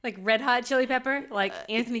Like Red Hot Chili Pepper? Like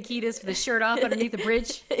Anthony Kiedis with his shirt off underneath the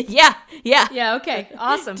bridge? Yeah. Yeah, okay.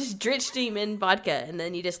 Awesome. Just drenched him in vodka, and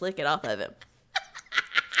then you just lick it off of him.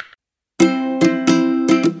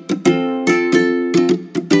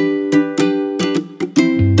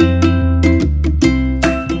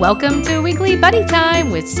 Welcome to Weekly Buddy Time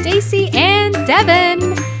with Stacy and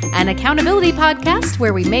Devin, an accountability podcast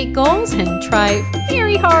where we make goals and try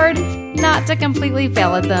very hard not to completely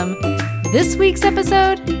fail at them. This week's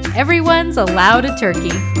episode, everyone's allowed a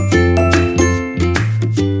turkey.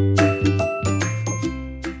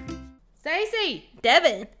 Stacy,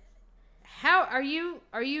 Devin. how are you?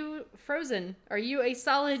 Are you frozen? Are you a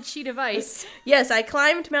solid sheet of ice? Yes, I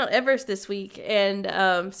climbed Mount Everest this week and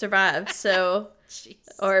survived, so... Jeez.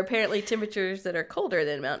 Or apparently temperatures that are colder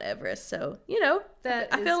than Mount Everest, so, That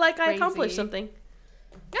I feel is like I crazy. accomplished something.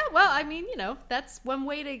 Yeah, well, I mean, that's one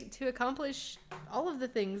way to accomplish all of the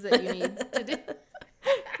things that you need to do.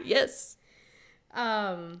 Yes.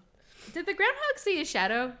 Did the groundhog see a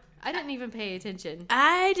shadow? I didn't even pay attention.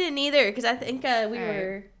 I didn't either, because I think we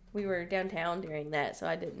right. were downtown during that, so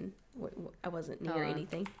I wasn't near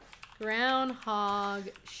anything. Groundhog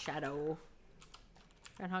shadow.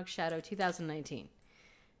 Groundhog shadow 2019.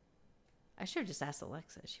 I should have just asked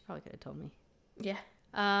Alexa. She probably could have told me. Yeah.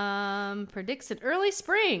 Predicts an early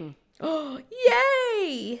spring. Oh,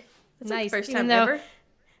 yay! That's Nice. like the first Even time though- ever.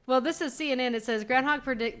 Well, this is CNN. It says groundhog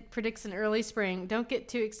predicts an early spring. Don't get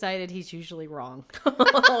too excited. He's usually wrong.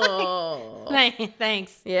 Oh.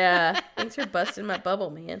 Thanks. Yeah. Thanks for busting my bubble,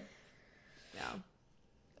 man. Yeah.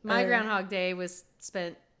 My Groundhog Day was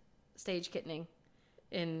spent stage kittening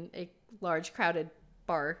in a large crowded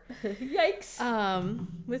bar. Yikes.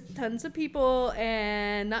 With tons of people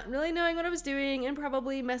and not really knowing what I was doing and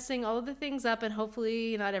probably messing all of the things up, and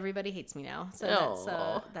hopefully not everybody hates me now.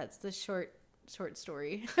 So that's the short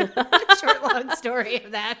story. Short long story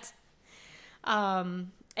of that.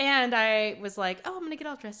 And I was like, oh, I'm gonna get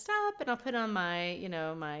all dressed up and I'll put on my,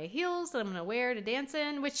 my heels that I'm gonna wear to dance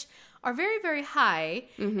in, which are very, very high,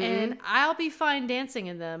 and I'll be fine dancing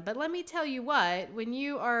in them. But let me tell you what, when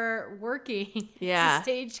you are working as a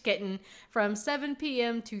stage kitten from 7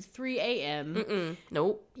 p.m. to 3 a.m.,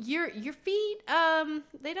 Nope. your feet,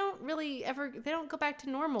 they don't go back to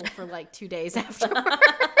normal for like 2 days afterwards.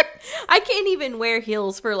 I can't even wear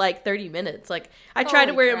heels for like 30 minutes. Like, I try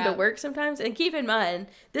to Holy wear them crap. to work sometimes. And keep in mind,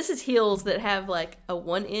 this is heels that have like a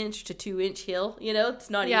 1 inch to 2 inch heel. It's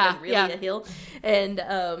not even really a heel. And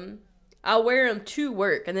I'll wear them to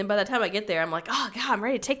work. And then by the time I get there, I'm like, oh, God, I'm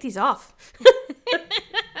ready to take these off.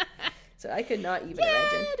 So I could not even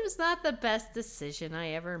imagine. It was not the best decision I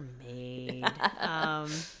ever made. I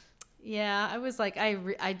was like,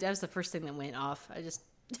 that was the first thing that went off. I just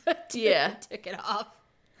took it off.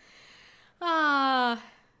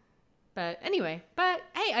 But anyway,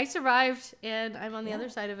 hey, I survived and I'm on the other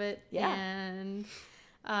side of it. Yeah. And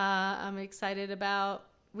I'm excited about,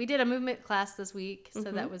 we did a movement class this week, so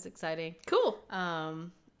that was exciting. Cool.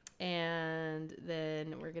 And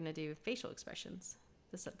then we're going to do facial expressions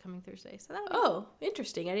this upcoming Thursday. So that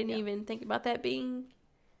Interesting. I didn't even think about that being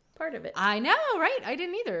part of it. I know, right? I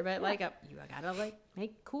didn't either, but I gotta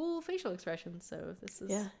make cool facial expressions. So this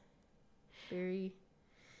is very,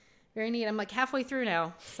 very neat. I'm like halfway through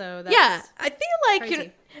now, so that's I feel like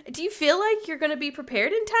crazy. do you feel like you're going to be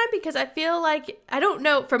prepared in time? Because I feel like, I don't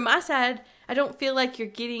know, from my side, I don't feel like you're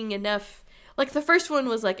getting enough. Like the first one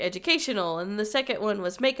was like educational, and the second one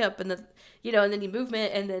was makeup, and and then you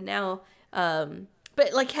movement, and then now,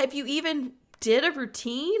 but like, have you even did a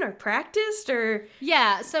routine or practiced or?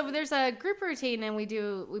 Yeah, so there's a group routine and we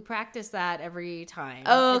practice that every time.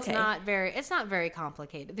 Oh, okay. It's not very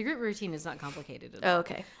complicated. The group routine is not complicated at all. Oh,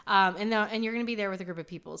 okay. And you're going to be there with a group of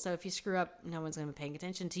people. So if you screw up, no one's going to be paying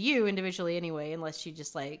attention to you individually anyway, unless you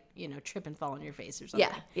just trip and fall on your face or something.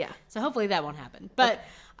 Yeah. So hopefully that won't happen. But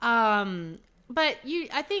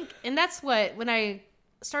I think, and that's when I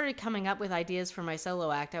started coming up with ideas for my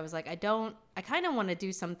solo act, I was like, I kind of want to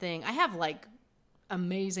do something. I have like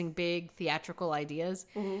amazing big theatrical ideas,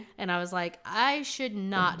 and I was like, I should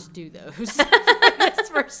not do those for this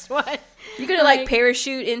first one. You could like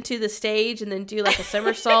parachute into the stage and then do like a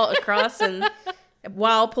somersault across and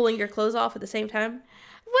while pulling your clothes off at the same time.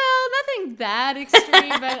 Well, nothing that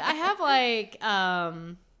extreme, but I have like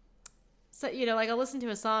so I'll listen to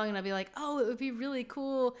a song and I'll be like, oh, it would be really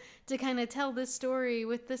cool to kind of tell this story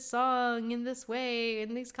with this song in this way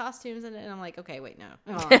and these costumes, and I'm like, okay, wait, no.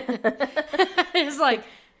 It's like,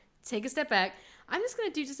 take a step back. I'm just gonna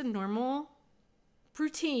do just a normal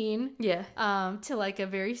routine, to like a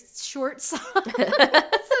very short song, so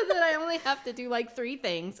that I only have to do like 3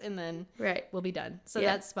 things, and then we'll be done. So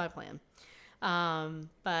that's my plan.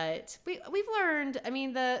 But we've learned, I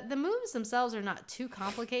mean, the moves themselves are not too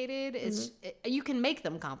complicated. You can make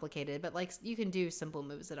them complicated, but like you can do simple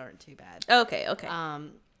moves that aren't too bad. Okay.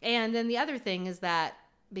 And then the other thing is that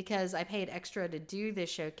because I paid extra to do this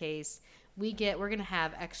showcase, we're going to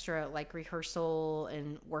have extra like rehearsal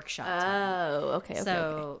and workshop time. Oh, okay.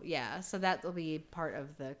 Yeah, so that will be part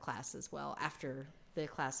of the class as well after the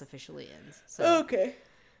class officially ends. So, okay.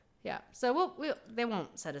 Yeah. So they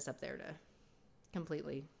won't set us up there to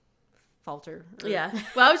completely falter. Yeah.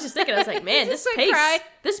 Well, I was just thinking, I was like, man, Just like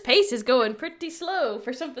this pace is going pretty slow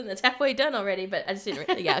for something that's halfway done already. But I just didn't.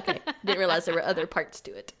 Didn't realize there were other parts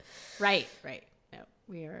to it. Right. No,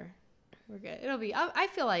 we're good. It'll be. I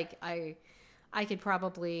feel like I could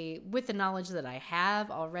probably, with the knowledge that I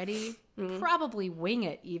have already, probably wing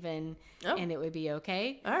it even, and it would be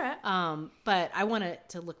okay. All right. But I want it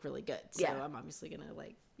to look really good, so Yeah. I'm obviously gonna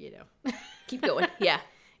Keep going. Yeah.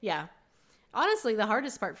 Yeah. Honestly, the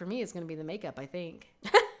hardest part for me is gonna be the makeup, I think.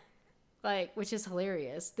 Which is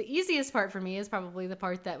hilarious. The easiest part for me is probably the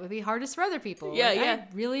part that would be hardest for other people. Yeah, I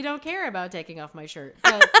really don't care about taking off my shirt.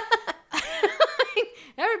 But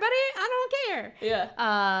everybody, I don't care.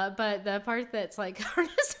 Yeah. But the part that's like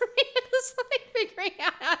hardest for me is like figuring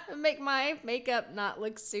out how to make my makeup not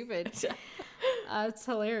look stupid. It's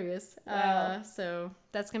hilarious. Wow. So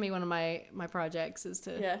that's gonna be one of my projects is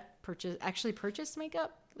to purchase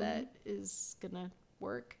makeup that is gonna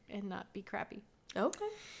work and not be crappy. Okay.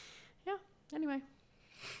 Yeah. Anyway.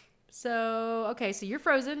 So so you're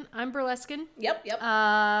Frozen. I'm Burlesquing. Yep.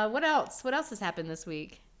 What else? What else has happened this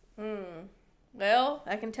week? Well,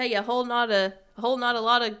 I can tell you not a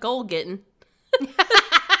lot of goal getting.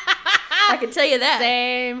 I can tell you that.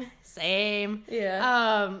 Same.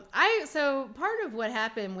 Yeah. So part of what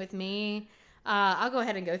happened with me, I'll go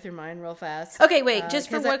ahead and go through mine real fast. Okay, wait, just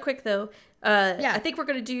for one quick though. Yeah. I think we're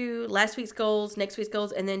gonna do last week's goals, next week's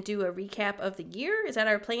goals, and then do a recap of the year. Is that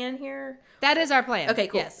our plan here? That is our plan. Okay,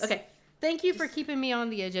 cool. Yes. Okay. Thank you for keeping me on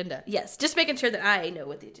the agenda. Yes, just making sure that I know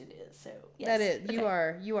what the agenda is. So yes. That is,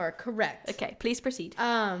 Okay. you are correct. Okay, please proceed.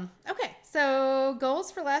 Okay, so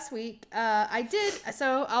goals for last week.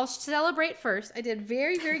 So I'll celebrate first. I did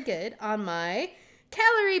very, very good on my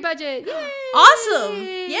calorie budget. Yay! Awesome!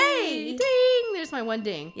 Yay! Ding! There's my one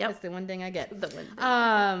ding. Yep. That's the one ding I get. The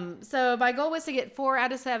one. So my goal was to get 4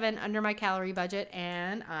 out of 7 under my calorie budget,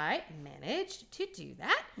 and I managed to do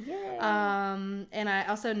that. Yay. And I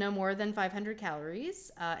also no more than 500 calories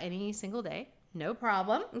any single day. No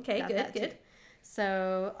problem. Okay, Got good, that good. too.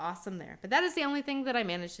 So awesome there. But that is the only thing that I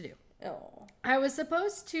managed to do. Oh. I was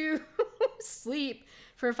supposed to sleep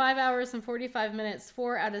for 5 hours and 45 minutes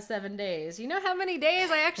 4 out of 7 days. You know how many days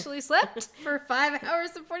I actually slept for 5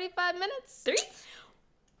 hours and 45 minutes? 3?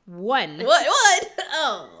 1. What?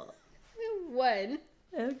 Oh. 1.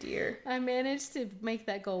 Oh dear. I managed to make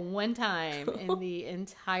that goal one time in the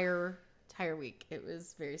entire week. It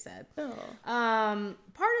was very sad. Oh.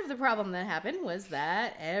 Part of the problem that happened was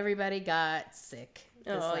that everybody got sick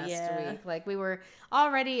this last week. Like we were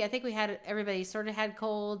already, I think everybody sort of had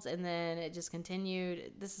colds, and then it just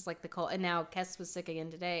continued. This is like the cold, and now Kes was sick again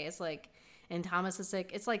today. It's like, and Thomas is sick.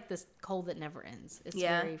 It's like this cold that never ends. It's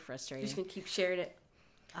very frustrating. You're just gonna keep sharing it.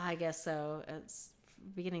 I guess so. It's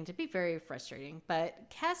beginning to be very frustrating. But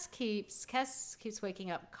Kes keeps waking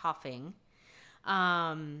up coughing.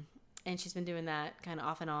 And she's been doing that kind of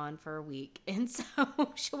off and on for a week. And so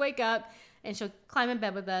she'll wake up and she'll climb in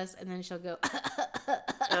bed with us, and then she'll go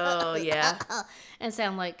Oh yeah. and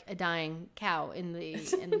sound like a dying cow in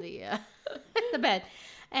the bed.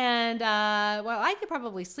 And while I could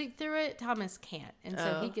probably sleep through it, Thomas can't, and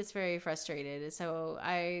so he gets very frustrated. So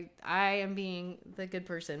I am being the good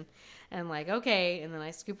person, and like, okay, and then I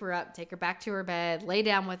scoop her up, take her back to her bed, lay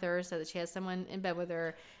down with her so that she has someone in bed with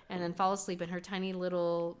her, and then fall asleep in her tiny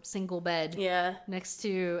little single bed next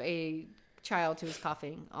to a child who is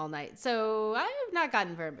coughing all night. So I have not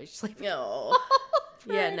gotten very much sleep. No.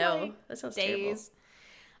 Yeah, no. Like That sounds days.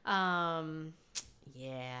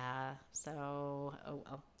 Yeah. So, oh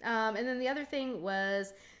well. And then the other thing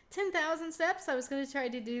was 10,000 steps. I was going to try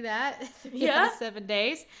to do that 3 out of 7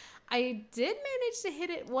 days. I did manage to hit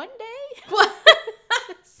it one day. What?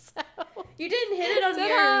 So, You didn't hit it on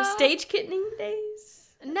your stage kittening days?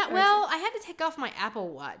 no, well, I had to take off my Apple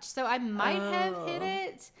Watch, so I might have hit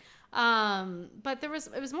it. But it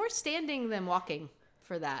was more standing than walking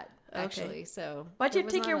for that, actually. Okay. So Why'd you it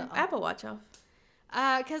was take not your Apple Watch off?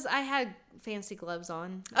 Because I had fancy gloves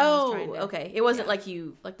on. Okay. It wasn't like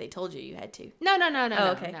they told you had to. No.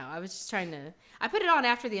 Okay. No, I was just trying to. I put it on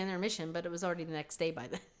after the intermission, but it was already the next day by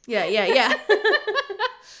then. Yeah.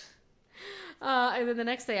 And then the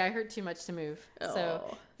next day I hurt too much to move. So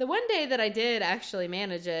Oh. the one day that I did actually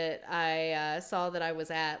manage it, I saw that I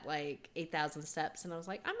was at like 8,000 steps, and I was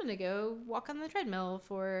like, I'm going to go walk on the treadmill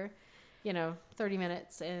for, 30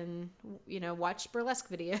 minutes and, watch burlesque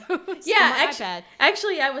videos on my iPad.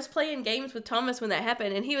 Actually, I was playing games with Thomas when that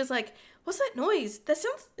happened, and he was like, "What's that noise? Is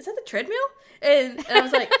that the treadmill?" And I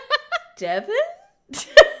was like, "Devin?"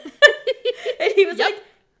 And he was like,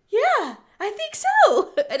 "Yeah, I think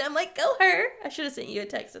so." And I'm like, "Go her." I should have sent you a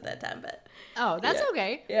text at that time, but Oh, that's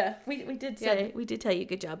okay. yeah, we did say we did tell you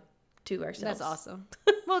good job to ourselves. That's awesome.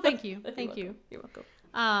 Well, thank you. Thank you. You're welcome.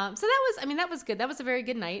 So that was good. That was a very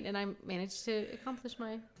good night, and I managed to accomplish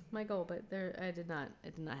my goal, but it did not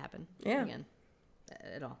happen again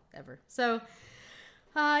at all, ever. So,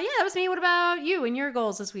 that was me. What about you and your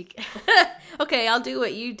goals this week? Okay, I'll do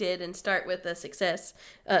what you did and start with a success,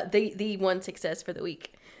 the one success for the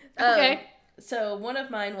week. Okay. So one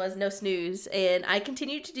of mine was no snooze, and I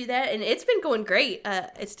continued to do that, and it's been going great.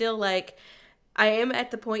 It's still like, I am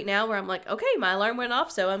at the point now where I'm like, okay, my alarm went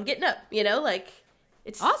off, so I'm getting up,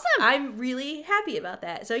 it's awesome. I'm really happy about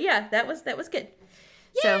that. So yeah, that was good.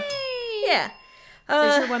 Yay! So yeah.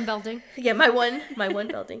 There's your one belting. Yeah, my one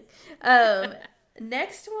belting.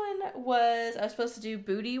 Next one was I was supposed to do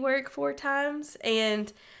booty work 4 times,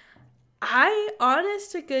 and I,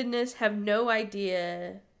 honest to goodness, have no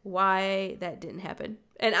idea why that didn't happen.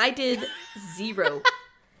 And I did 0.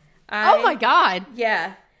 Oh my God.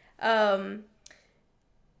 Yeah. I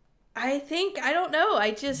don't know.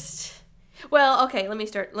 Well, okay, let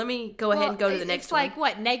me go ahead and go to the next one. It's like,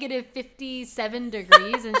 what, negative 57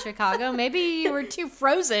 degrees in Chicago? Maybe you were too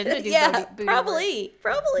frozen to do booty probably.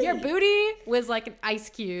 work. Your booty was like an ice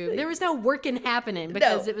cube. There was no working happening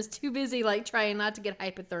because it was too busy, like, trying not to get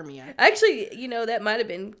hypothermia. Actually, that might have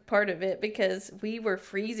been part of it because we were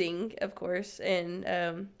freezing, of course, and,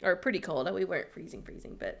 or pretty cold. We weren't freezing,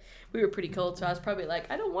 but we were pretty cold, so I was probably like,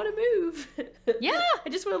 I don't want to move. Yeah. I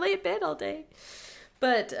just want to lay in bed all day.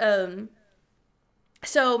 But,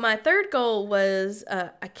 so my third goal was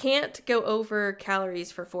I can't go over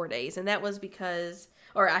calories for 4 days, and that was because,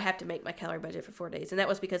 or I have to make my calorie budget for 4 days, and that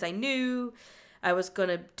was because I knew I was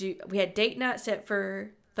going to we had date night set for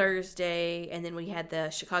Thursday, and then we had the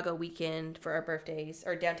Chicago weekend for our birthdays,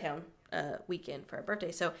 or downtown weekend for our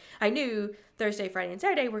birthday. So I knew Thursday, Friday, and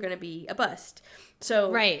Saturday were going to be a bust.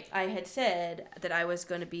 So I had said that I was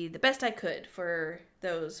going to be the best I could for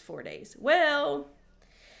those 4 days. Well,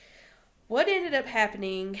 what ended up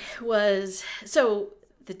happening was, so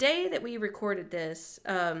the day that we recorded this,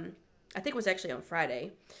 I think it was actually on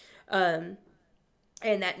Friday, and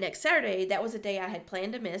that next Saturday, that was a day I had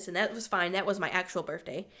planned to miss, and that was fine. That was my actual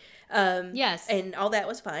birthday. Yes. And all that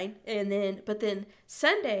was fine. But then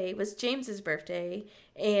Sunday was James's birthday,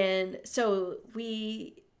 and so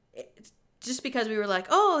just because we were like,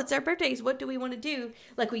 oh, it's our birthdays, what do we want to do?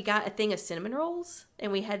 Like, we got a thing of cinnamon rolls,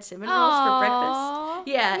 and we had cinnamon rolls for breakfast.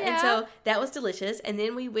 Yeah, and so that was delicious. And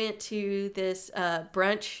then we went to this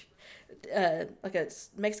brunch, like a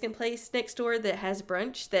Mexican place next door that has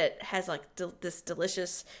brunch that has, like, this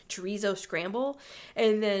delicious chorizo scramble.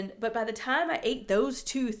 And then, but by the time I ate those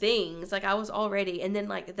 2 things, like, I was all ready. And then,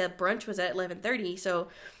 like, the brunch was at 11:30, so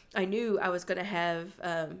I knew I was going to have,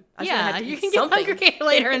 you can get hungry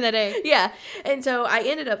later in the day. Yeah. And so I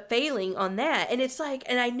ended up failing on that. And it's like,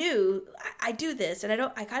 and I knew I do this and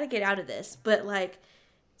I got to get out of this. But like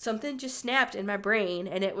something just snapped in my brain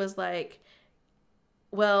and it was like,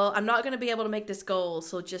 well, I'm not going to be able to make this goal.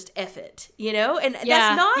 So just F it, And that's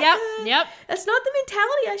not, that's not the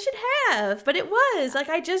mentality I should have. But it was like,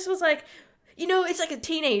 I just was like, it's like a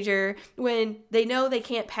teenager when they know they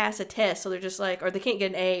can't pass a test, so they're just like, or they can't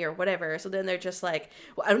get an A or whatever, so then they're just like,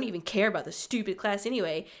 well, I don't even care about the stupid class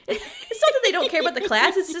anyway. It's not that they don't care about the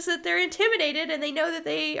class, it's just that they're intimidated and they know that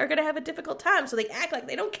they are going to have a difficult time, so they act like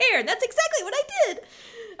they don't care, and that's exactly what I did.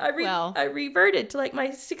 I reverted to like my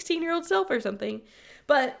 16-year-old self or something.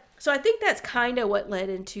 But, so I think that's kind of what led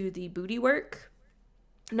into the booty work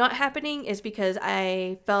not happening, is because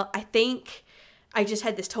I think I just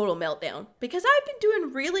had this total meltdown because I've been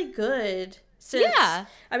doing really good since. Yeah.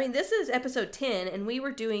 I mean, this is episode 10, and we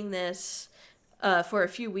were doing this for a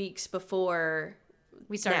few weeks before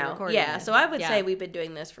we started recording. Yeah, so I would say we've been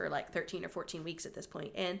doing this for like 13 or 14 weeks at this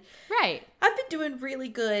point. And I've been doing really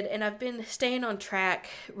good, and I've been staying on track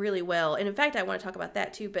really well. And in fact, I want to talk about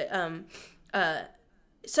that too. But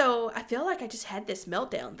so I feel like I just had this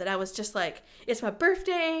meltdown that I was just like, it's my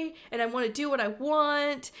birthday and I want to do what I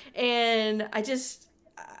want. And I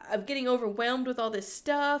I'm getting overwhelmed with all this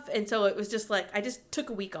stuff. And so it was just like, I just took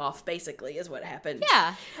a week off, basically, is what happened.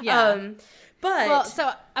 Yeah. Yeah. But. Well,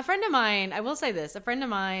 so a friend of mine, I will say this, a friend of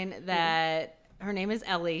mine that her name is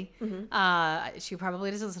Ellie. She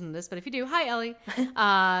probably doesn't listen to this, but if you do, hi, Ellie.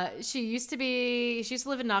 She used to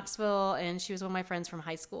live in Knoxville, and she was one of my friends from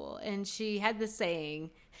high school. And she had this saying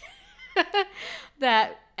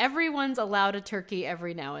that everyone's allowed a turkey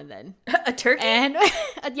every now and then. A turkey? And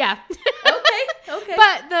yeah. Okay.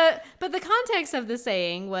 But the context of the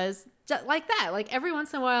saying was just like that. Like every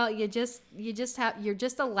once in a while, you're just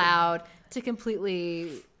allowed to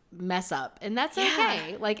completely mess up, and that's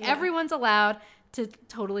okay. Like everyone's allowed to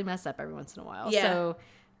totally mess up every once in a while. Yeah. So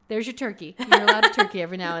there's your turkey. You're allowed a turkey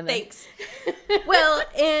every now and then. Thanks. Well,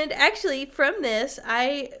 and actually from this,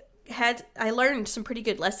 I learned some pretty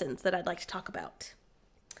good lessons that I'd like to talk about.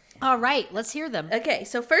 All right, let's hear them. Okay,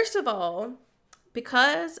 so first of all,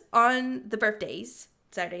 because on the birthdays,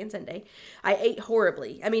 Saturday and Sunday, I ate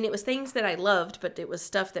horribly. I mean, it was things that I loved, but it was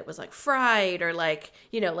stuff that was like fried or like,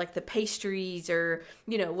 like the pastries or,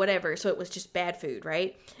 whatever. So it was just bad food,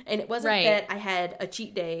 right? And it wasn't that I had a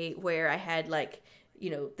cheat day where I had like,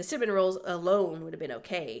 the cinnamon rolls alone would have been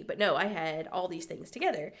okay. But no, I had all these things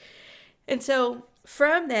together. And so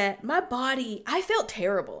from that, my body, I felt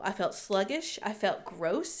terrible. I felt sluggish. I felt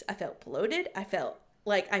gross. I felt bloated. I felt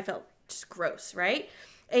just gross, right?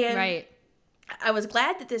 And I was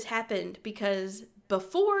glad that this happened because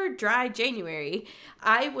before dry January,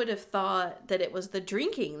 I would have thought that it was the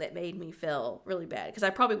drinking that made me feel really bad because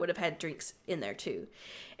I probably would have had drinks in there too.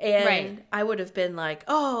 And I would have been like,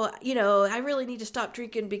 oh, I really need to stop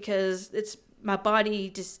drinking because it's my body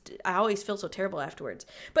just, I always feel so terrible afterwards.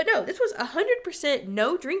 But no, this was 100%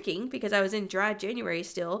 no drinking because I was in dry January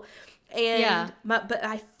still. And but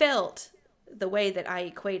I felt the way that I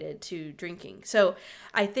equated to drinking. So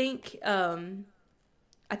I think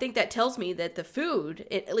that tells me that the food,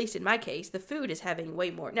 at least in my case, the food is having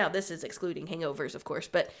way more. Now, this is excluding hangovers, of course,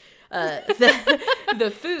 but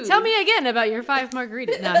the food. Tell me again about your 5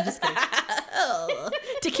 margaritas. No, I'm just kidding.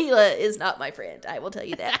 Tequila is not my friend. I will tell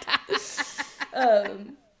you that.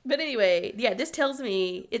 But anyway, this tells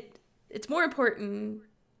me it's more important.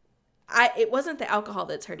 It wasn't the alcohol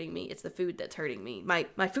that's hurting me. It's the food that's hurting me.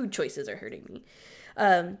 My food choices are hurting me.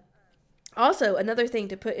 Also, another thing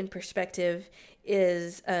to put in perspective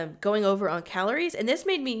is going over on calories. And this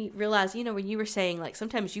made me realize, when you were saying like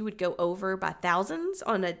sometimes you would go over by thousands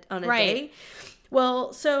on a day.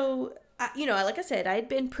 Well, so, like I said, I had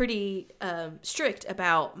been pretty strict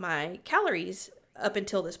about my calories up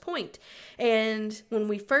until this point. And when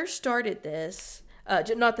we first started this,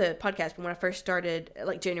 not the podcast, but when I first started,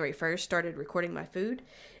 like January 1st, started recording my food,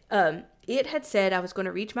 it had said I was going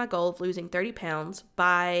to reach my goal of losing 30 pounds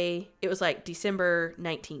by, it was like December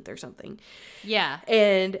 19th or something. Yeah.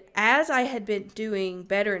 And as I had been doing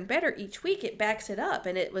better and better each week, it backs it up.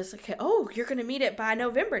 And it was like, oh, you're going to meet it by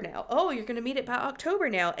November now. Oh, you're going to meet it by October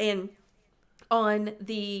now. And on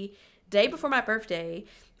the day before my birthday,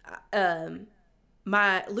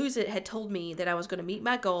 my Lose It had told me that I was going to meet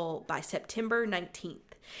my goal by September 19th.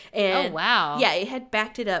 And oh, wow. Yeah, it had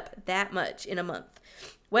backed it up that much in a month.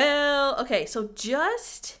 Well, okay, so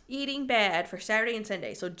just eating bad for Saturday and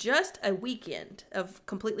Sunday. So just a weekend of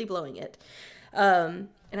completely blowing it. And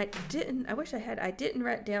I didn't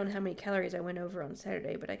write down how many calories I went over on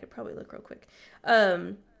Saturday, but I could probably look real quick.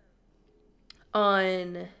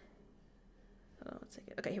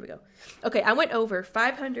 Okay, here we go. Okay, I went over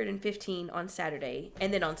 515 on Saturday,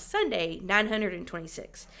 and then on Sunday,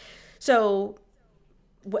 926. So,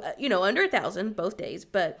 under 1,000 both days,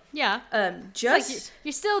 but yeah, just like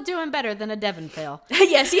you're still doing better than a Devon fail.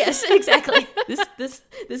 yes, exactly. This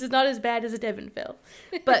is not as bad as a Devon fail,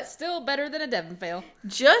 but still better than a Devon fail.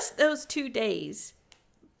 Just those 2 days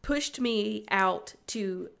pushed me out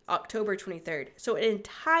to October 23rd. So an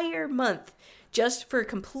entire month just for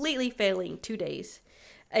completely failing 2 days.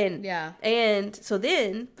 And so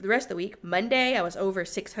then for the rest of the week, Monday I was over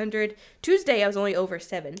 600. Tuesday I was only over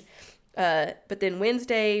 7. But then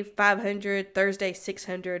Wednesday 500, Thursday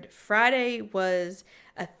 600, Friday was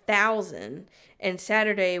 1,000, and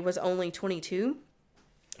Saturday was only 22.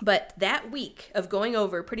 But that week of going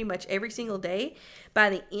over pretty much every single day, by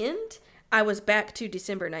the end I was back to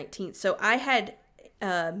December 19th. So I had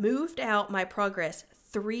moved out my progress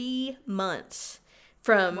 3 months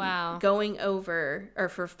from going over or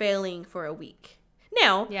for failing for a week.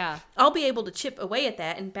 Now, I'll be able to chip away at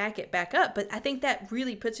that and back it back up. But I think that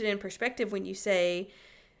really puts it in perspective when you say,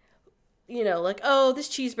 like, oh, this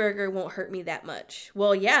cheeseburger won't hurt me that much.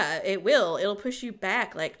 Well, yeah, it will. It'll push you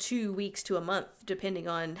back like 2 weeks to a month, depending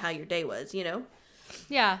on how your day was,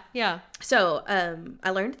 Yeah. Yeah. So, I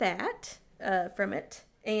learned that from it.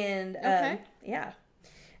 And, Okay. yeah.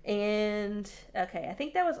 And, okay, I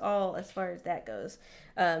think that was all as far as that goes.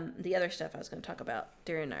 The other stuff I was going to talk about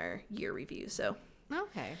during our year review, so.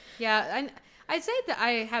 Okay. Yeah, I'd say that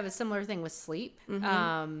I have a similar thing with sleep.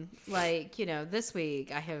 Like, this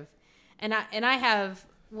week I have, and I have,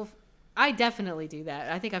 well, I definitely do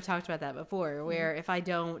that. I think I've talked about that before, where if I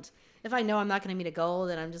know I'm not going to meet a goal,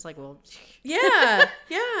 then I'm just like, well, Yeah,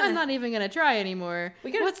 yeah. I'm not even going to try anymore.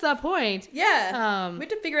 What's the point? Yeah. We have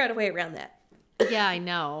to figure out a way around that. Yeah, I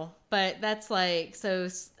know. But that's like, so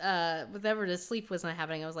whatever the sleep was not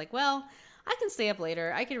happening, I was like, well, I can stay up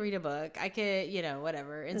later. I can read a book. I could,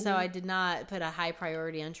 whatever. And so I did not put a high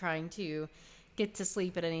priority on trying to get to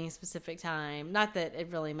sleep at any specific time. Not that it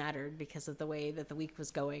really mattered because of the way that the week was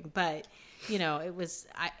going, but it was,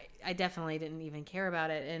 I definitely didn't even care about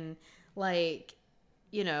it. And like,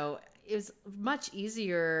 it was much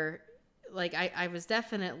easier. Like I was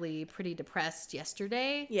definitely pretty depressed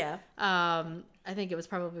yesterday. Yeah. I think it was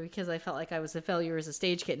probably because I felt like I was a failure as a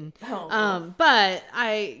stage kitten. Oh. But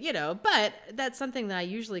but that's something that I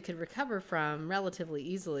usually could recover from relatively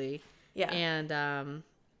easily. Yeah. And,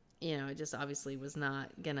 it just obviously was not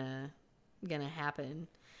gonna happen.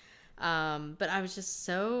 But I was just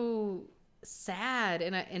so sad,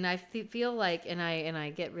 and I feel like, and I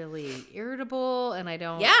get really irritable, and I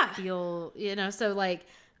don't feel, so like,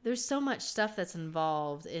 there's so much stuff that's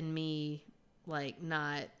involved in me, like,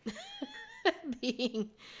 not being,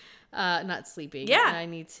 not sleeping. Yeah. And I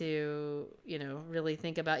need to, really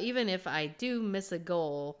think about, even if I do miss a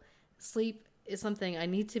goal, sleep is something I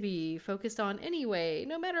need to be focused on anyway,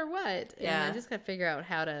 no matter what. Yeah. And I just got to figure out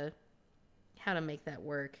how to make that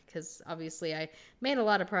work, because obviously I made a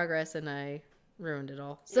lot of progress and I ruined it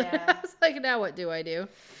all. So I was like, now what do I do?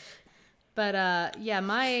 But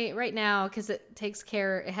my right now, because it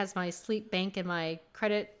has my sleep bank and my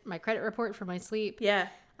credit report for my sleep. Yeah.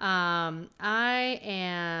 I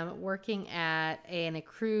am working at an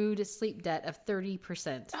accrued sleep debt of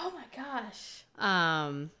 30%. Oh my gosh.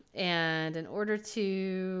 And in order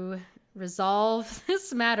to resolve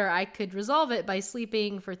this matter, I could resolve it by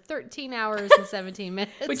sleeping for 13 hours and 17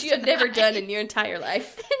 minutes. Which you have never done in your entire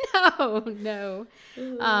life. No.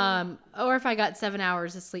 Or if I got 7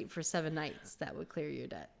 hours of sleep for 7 nights, that would clear your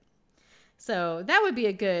debt. So that would be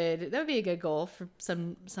a good goal for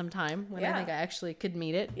some time when I think I actually could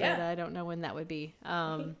meet it. Yeah. But I don't know when that would be.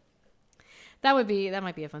 That might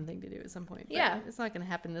be a fun thing to do at some point. But yeah. It's not going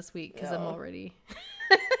to happen this week because I'm already,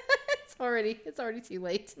 it's already too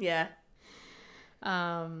late. Yeah.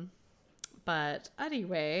 But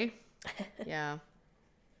anyway, yeah.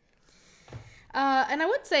 And I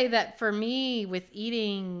would say that for me with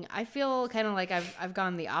eating, I feel kind of like I've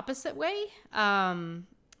gone the opposite way.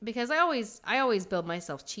 Because I always build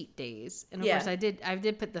myself cheat days. And of course I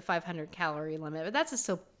did put the 500 calorie limit, but that's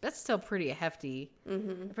still pretty hefty, a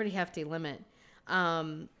pretty hefty limit.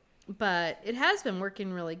 But it has been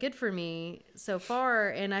working really good for me so far.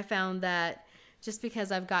 And I found that just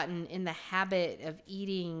because I've gotten in the habit of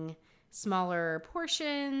eating smaller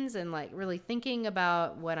portions and like really thinking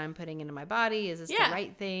about what I'm putting into my body, is this the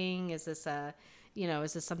right thing? Is this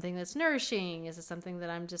is this something that's nourishing? Is this something that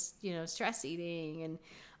I'm just, stress eating?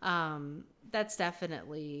 And that's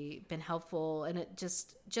definitely been helpful. And it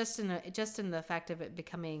just in the fact of it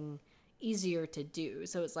becoming easier to do.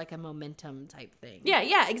 So it's like a momentum type thing.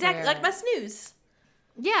 Yeah, exactly. Like my snooze.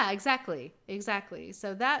 Yeah, exactly.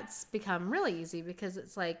 So that's become really easy because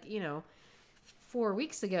it's like, 4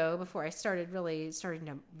 weeks ago, before I starting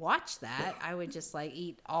to watch that, I would just like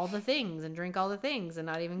eat all the things and drink all the things and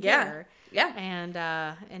not even care. Yeah. And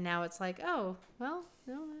now it's like, oh, well,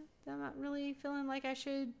 no, I'm not really feeling like I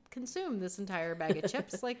should consume this entire bag of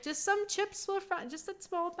chips. Like just some chips were fine. Just a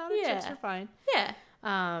small amount of chips are fine. Yeah.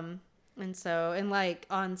 And like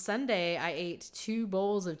on Sunday, I ate 2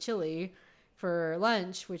 bowls of chili for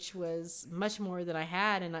lunch, which was much more than I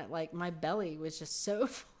had. And my belly was just so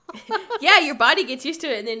full. Yeah, your body gets used to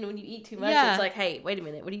it, and then when you eat too much, it's like, hey, wait a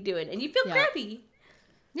minute, what are you doing? And you feel crappy.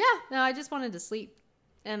 Yeah, no, I just wanted to sleep,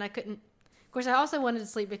 and I couldn't. Of course, I also wanted to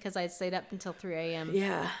sleep because I had stayed up until 3 a.m.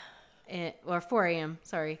 Yeah. Or 4 a.m.,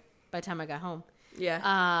 sorry, by the time I got home.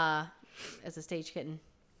 Yeah. As a stage kitten.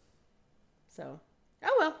 So,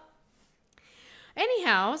 oh well.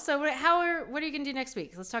 Anyhow, so what are you going to do next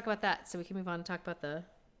week? Let's talk about that so we can move on and talk about the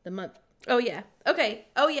month. Oh, yeah. Okay.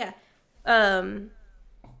 Oh, yeah.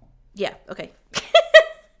 Yeah, okay.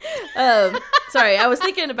 Sorry, I was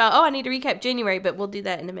thinking about, I need to recap January, but we'll do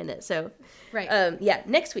that in a minute. So, right. Yeah,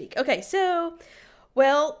 next week. Okay, so,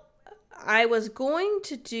 well, I was going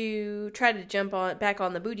to try to jump back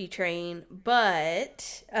on the booty train,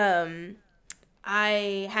 but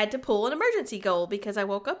I had to pull an emergency goal because I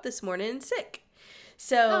woke up this morning sick.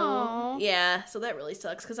 So, Aw. yeah, so that really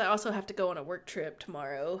sucks because I also have to go on a work trip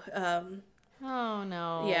tomorrow. Oh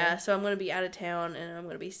no. Yeah, so I'm going to be out of town and I'm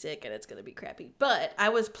going to be sick and it's going to be crappy. But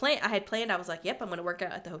I had planned, I was like, yep, I'm going to work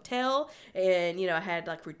out at the hotel. And, I had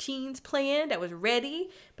like routines planned. I was ready,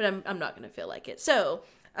 but I'm not going to feel like it. So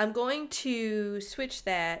I'm going to switch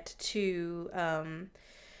that to,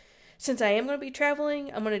 since I am going to be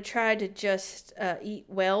traveling, I'm going to try to just eat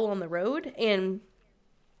well on the road. And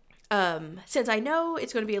since I know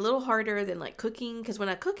it's going to be a little harder than like cooking, because when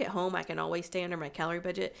I cook at home, I can always stay under my calorie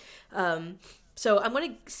budget. So I'm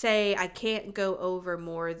going to say I can't go over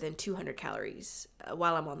more than 200 calories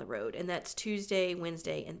while I'm on the road. And that's Tuesday,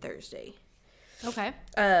 Wednesday, and Thursday. Okay.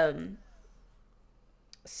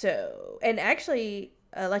 So, and actually,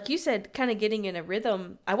 like you said, kind of getting in a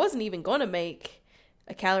rhythm, I wasn't even going to make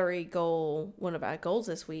a calorie goal one of our goals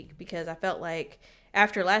this week because I felt like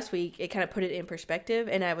after last week, it kind of put it in perspective.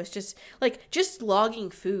 And I was just logging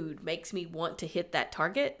food makes me want to hit that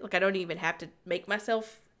target. Like I don't even have to make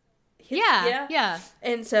myself hit. Yeah.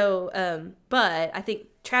 And so, but I think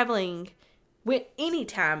traveling,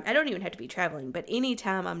 anytime, I don't even have to be traveling, but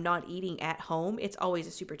anytime I'm not eating at home, it's always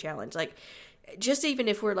a super challenge. Like, just even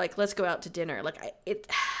if we're like, let's go out to dinner, like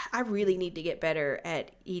I really need to get better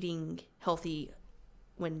at eating healthy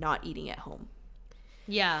when not eating at home.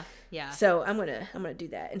 Yeah. So I'm gonna do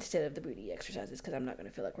that instead of the booty exercises because I'm not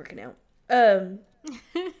gonna feel like working out.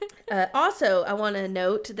 Also, I want to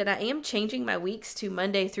note that I am changing my weeks to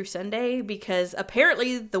Monday through Sunday because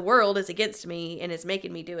apparently the world is against me and is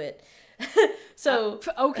making me do it. So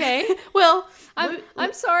okay. Well,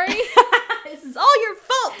 I'm sorry. This is all your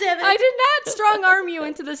fault, Devin. I did not strong arm you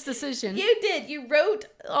into this decision. You did. You wrote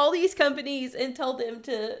all these companies and told them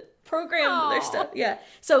to program their stuff. Yeah.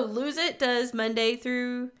 So Lose It does Monday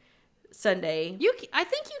through Sunday. I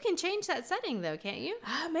think you can change that setting though, can't you?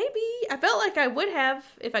 Maybe. I felt like I would have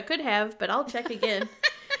if I could have, but I'll check again.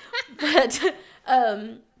 But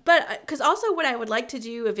because also what I would like to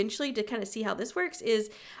do eventually to kind of see how this works is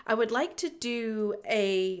I would like to do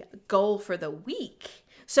a goal for the week.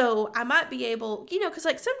 So I might be able, because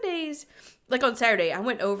like some days, like on Saturday, I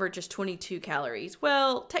went over just 22 calories.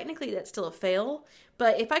 Well, technically that's still a fail,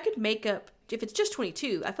 but if I could if it's just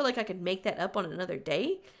 22, I feel like I could make that up on another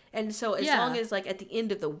day. And so as long as like at the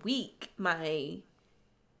end of the week, my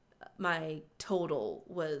total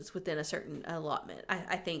was within a certain allotment,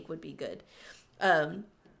 I think would be good.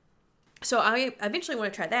 So I eventually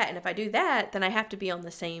want to try that. And if I do that, then I have to be on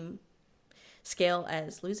the same scale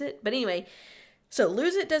as Lose It. But anyway, so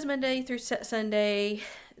Lose It does Monday through Sunday.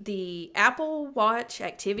 The Apple Watch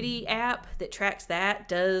activity app that tracks that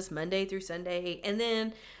does Monday through Sunday. And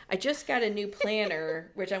then I just got a new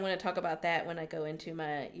planner, which I want to talk about that when I go into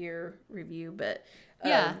my year review. But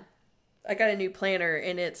I got a new planner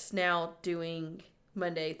and it's now doing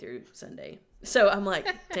Monday through Sunday. So I'm like,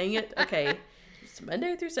 dang it. Okay. It's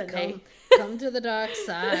Monday through Sunday. Come to the dark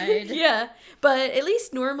side. Yeah. But at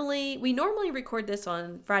least we normally record this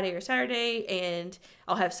on Friday or Saturday and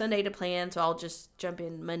I'll have Sunday to plan. So I'll just jump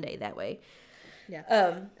in Monday that way.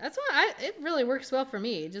 Yeah. That's why it really works well for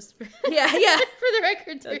me. Just yeah. for the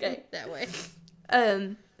record, okay. That way.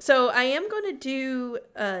 So I am going to do,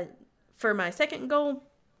 for my second goal,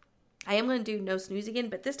 I am going to do no snooze again,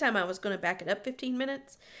 but this time I was going to back it up 15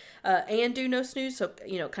 minutes, and do no snooze. So,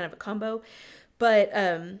 kind of a combo, but,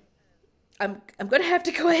 I'm going to have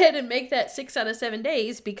to go ahead and make that 6 out of 7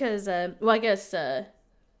 days because, I guess, the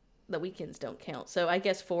weekends don't count. So I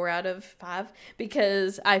guess 4 out of 5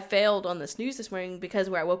 because I failed on the snooze this morning because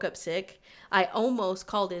where I woke up sick, I almost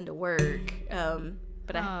called into work.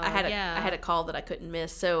 But I had a call that I couldn't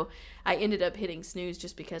miss. So I ended up hitting snooze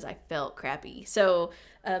just because I felt crappy. So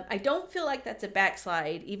I don't feel like that's a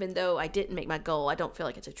backslide, even though I didn't make my goal. I don't feel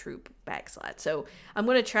like it's a true backslide. So I'm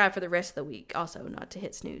going to try for the rest of the week also not to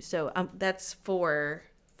hit snooze. So that's for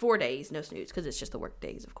 4 days, no snooze, because it's just the work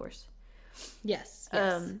days, of course. Yes.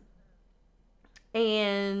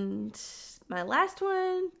 And my last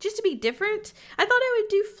one, just to be different, I thought I would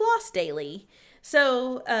do floss daily.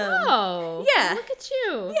 So, yeah. Look at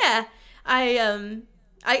you. Yeah. I'm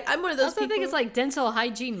one of those people. I think it's like dental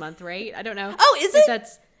hygiene month, right? I don't know. Oh, is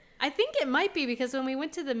it? I think it might be because when we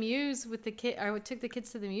went to the Muse with the kid, or we took the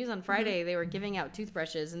kids to the Muse on Friday, they were giving out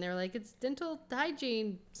toothbrushes and they were like, it's dental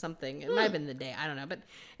hygiene something. It might have been the day. I don't know, but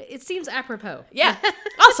it seems apropos. Yeah.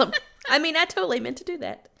 Awesome. I mean, I totally meant to do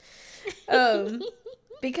that.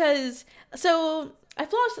 Because, so I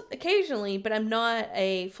floss occasionally, but I'm not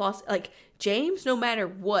a floss, like James, no matter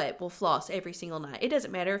what, will floss every single night. It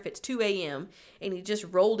doesn't matter if it's 2 a.m. and he just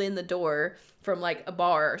rolled in the door from like a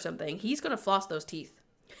bar or something. He's going to floss those teeth.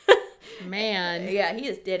 Man. Yeah, he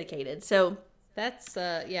is dedicated. So That's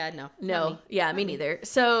yeah, no. no, yeah, me neither.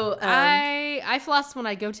 So I floss when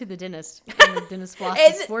I go to the dentist. And the dentist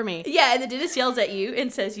flosses for me. Yeah, and the dentist yells at you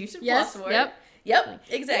and says you should floss more. Yep,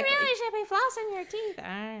 exactly. You really should be flossing your teeth.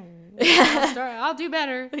 I'll do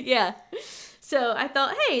better. Yeah. So I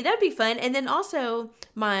thought, hey, that'd be fun. And then also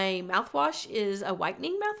my mouthwash is a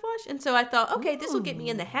whitening mouthwash. And so I thought, okay, this will get me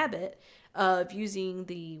in the habit of using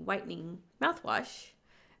the whitening mouthwash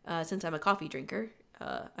since I'm a coffee drinker.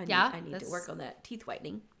 I need to work on that teeth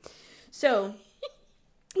whitening. So,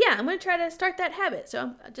 yeah, I'm going to try to start that habit.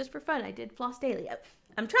 So, just for fun, I did floss daily.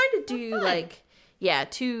 I'm trying to do,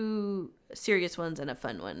 2 serious ones and a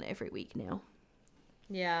fun one every week now.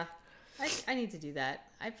 Yeah. I need to do that.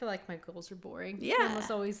 I feel like my goals are boring. Yeah. They're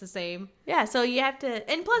almost always the same. Yeah, so you have to,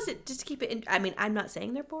 and plus, just to keep it, I'm not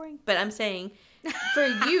saying they're boring, but I'm saying for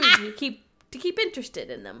you to keep interested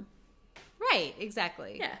in them. Right,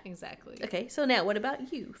 exactly. Yeah. Exactly. Okay, so now what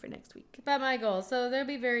about you for next week? About my goals. So they'll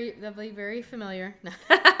be very familiar. No.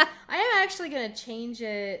 I am actually going to change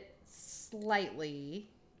it slightly.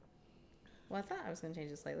 Well, I thought I was going to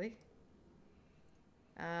change it slightly.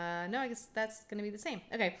 No, I guess that's going to be the same.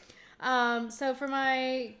 Okay. So for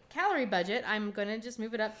my calorie budget, I'm going to just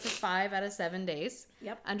move it up to 5 out of 7 days.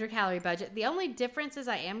 Yep. Under calorie budget. The only difference is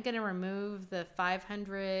I am going to remove the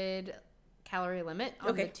 500 calorie limit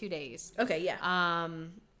on the 2 days. Okay, yeah.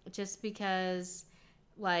 Just because,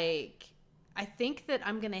 like, I think that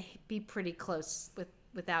I'm gonna be pretty close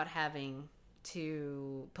without having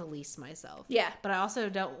to police myself. Yeah. But I also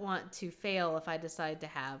don't want to fail if I decide to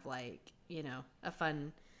have, like, you know, a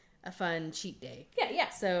fun cheat day. Yeah.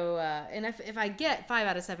 So, and if I get 5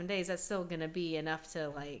 out of 7 days, that's still gonna be enough to,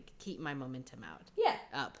 like, keep my momentum up.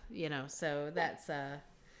 You know. So that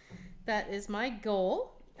is my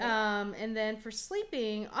goal. And then for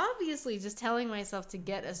sleeping, obviously just telling myself to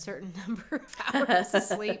get a certain number of hours of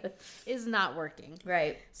sleep is not working.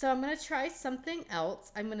 Right. So I'm going to try something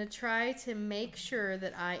else. I'm going to try to make sure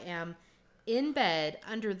that I am in bed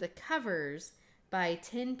under the covers by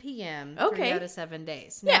 10 p.m. 3 out of 7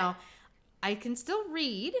 days. Yeah. Now, I can still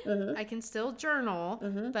read. Mm-hmm. I can still journal.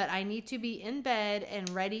 Mm-hmm. But I need to be in bed and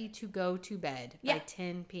ready to go to bed by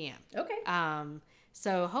 10 p.m. Okay.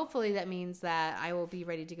 So hopefully that means that I will be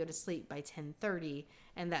ready to go to sleep by 10:30,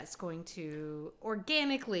 and that's going to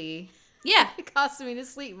organically cost me to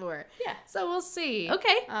sleep more. Yeah. So we'll see.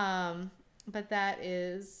 Okay. But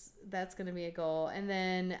that's going to be a goal. And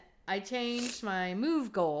then I changed my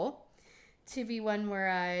move goal to be one where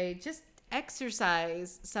I just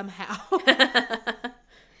exercise somehow.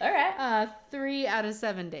 All right. 3 out of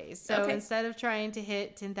 7 days. So instead of trying to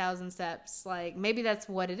hit 10,000 steps, like maybe that's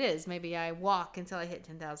what it is. Maybe I walk until I hit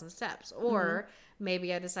 10,000 steps. Or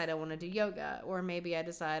maybe I decide I want to do yoga. Or maybe I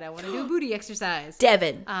decide I want to do booty exercise.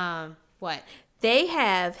 Devin. What? They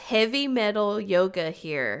have heavy metal yoga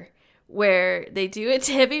here where they do it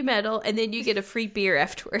to heavy metal and then you get a free beer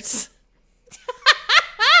afterwards.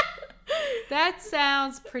 That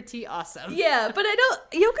sounds pretty awesome. Yeah, but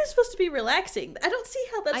yoga's supposed to be relaxing. I don't see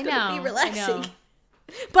how that's going to be relaxing.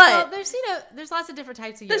 But there's lots of different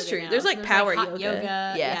types of yoga. That's true. Now. There's like power hot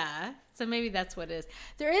yoga. Yeah. So maybe that's what it is.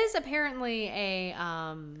 There is apparently a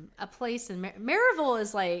place in Maryville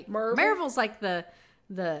is like Maryville's like the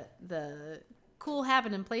cool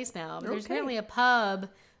happening place now. But there's apparently a pub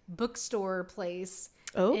bookstore place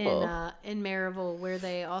in Maryville where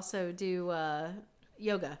they also do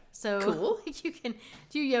yoga. So cool. You can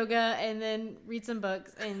do yoga and then read some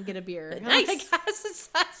books and get a beer. Nice. I guess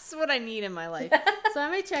that's what I need in my life. So I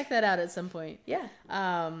may check that out at some point. Yeah.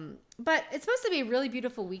 But it's supposed to be a really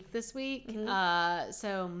beautiful week this week. Mm-hmm.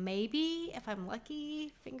 So maybe if I'm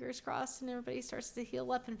lucky, fingers crossed, and everybody starts to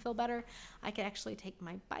heal up and feel better, I could actually take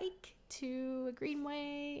my bike to a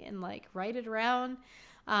greenway and like ride it around.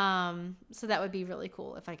 So that would be really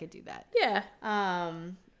cool if I could do that. Yeah.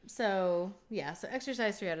 So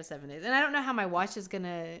exercise 3 out of 7 days. And I don't know how my watch is going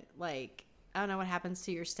to, like, I don't know what happens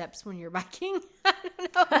to your steps when you're biking. I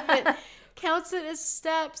don't know if it counts it as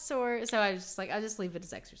steps or, so I was just like, I'll just leave it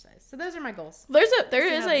as exercise. So those are my goals. I see what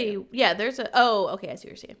you're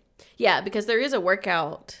saying. Yeah, because there is a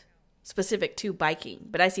workout specific to biking,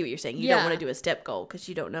 but I see what you're saying. You don't want to do a step goal because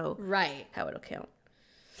you don't know how it'll count.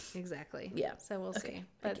 Exactly. Yeah. So we'll see.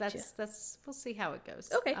 But we'll see how it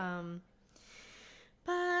goes. Okay.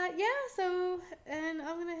 But yeah, and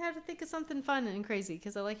I'm going to have to think of something fun and crazy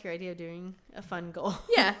because I like your idea of doing a fun goal.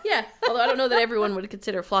 Yeah. Although I don't know that everyone would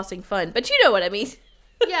consider flossing fun, but you know what I mean.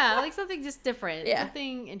 Yeah, like something just different. Yeah.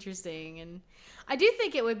 Something interesting. And I do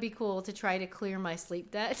think it would be cool to try to clear my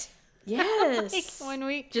sleep debt. Yes. Like 1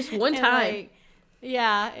 week. Just one And, time. like,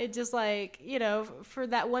 yeah, it just like, for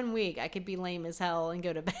that 1 week, I could be lame as hell and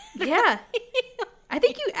go to bed. Yeah. I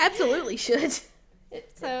think you absolutely should.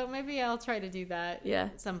 So maybe I'll try to do that Yeah.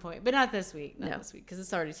 at some point. But not this week. Not No. this week, because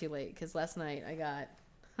it's already too late. Because last night I got...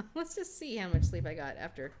 Let's just see how much sleep I got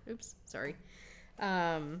after... Oops, sorry.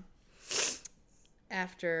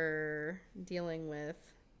 After dealing with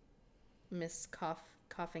Miss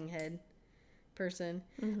Coughing Head person.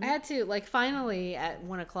 I had to, like, finally at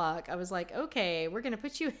 1 o'clock, I was like, okay, we're going to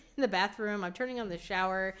put you in the bathroom. I'm turning on the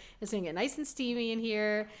shower. It's going to get nice and steamy in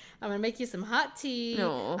here. I'm going to make you some hot tea.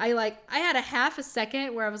 No. I had a half a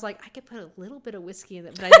second where I was like, I could put a little bit of whiskey in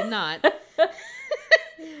it, but I did not.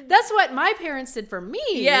 That's what my parents did for me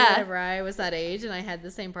whenever I was that age, and I had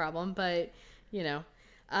the same problem, but, 3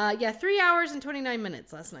 hours and 29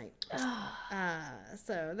 minutes last night.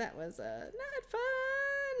 So that was not fun.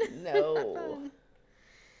 No. Not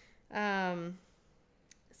fun.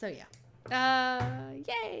 So yeah.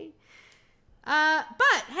 Yay.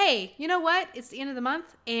 But hey, you know what? It's the end of the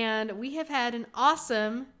month, and we have had an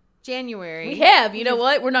awesome January. We have. You know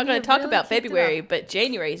what? We're not going to talk really about kicked it February, off. but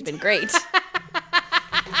January's been great.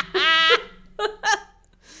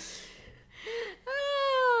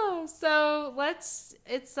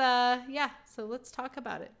 So let's talk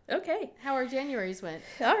about it. Okay. How our Januaries went.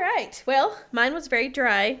 All right. Well, mine was very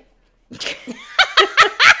dry.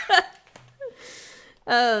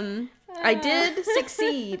 I did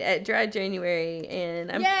succeed at Dry January,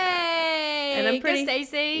 and I'm Yay! and I'm pretty- Go,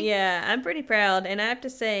 Stacey. yeah, I'm pretty proud. And I have to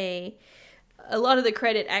say, a lot of the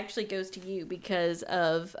credit actually goes to you because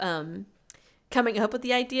of coming up with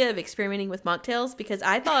the idea of experimenting with mocktails, because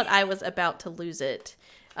I thought I was about to lose it.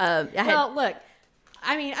 Look,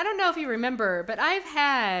 I mean, I don't know if you remember, but I've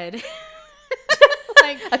had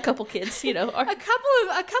like a couple kids, a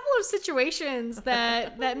couple of situations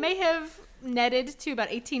that may have netted to about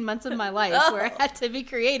 18 months of my life where I had to be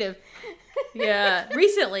creative. Yeah,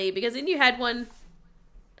 recently, because then you had one.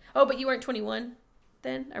 Oh, but you weren't 21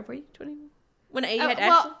 then, or were you 21? When you had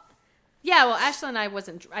Ashley? Yeah, well, Ashley and I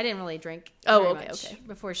I didn't really drink. Oh, very okay, much okay.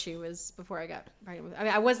 Before I got pregnant with. I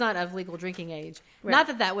mean, I was not of legal drinking age. Right.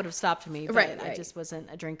 Not that would have stopped me, but Right. I just wasn't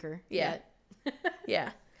a drinker. Yeah. Yet.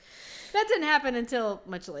 Yeah. That didn't happen until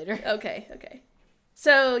much later. Okay.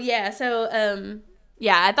 So,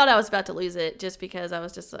 I thought I was about to lose it just because I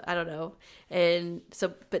was just, I don't know. And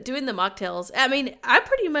so, but doing the mocktails, I mean, I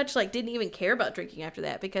pretty much didn't even care about drinking after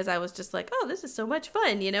that because I was just like, oh, this is so much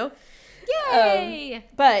fun, Yay!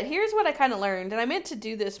 But here's what I kind of learned, and I meant to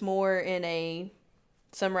do this more in a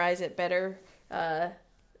summarize it better, but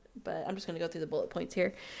I'm just going to go through the bullet points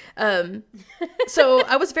here. So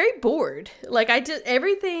I was very bored.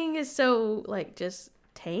 Everything is so, just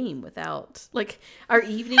tame without, our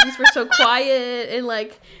evenings were so quiet,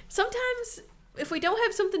 and, sometimes if we don't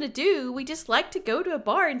have something to do, we just like to go to a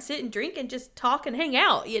bar and sit and drink and just talk and hang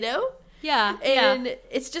out, Yeah. And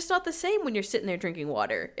it's just not the same when you're sitting there drinking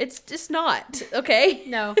water. It's just not, okay?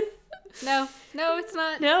 No, it's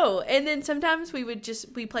not. No. And then sometimes we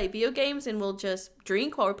play video games and we'll just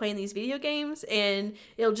drink while we're playing these video games, and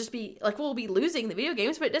it'll just be we'll be losing the video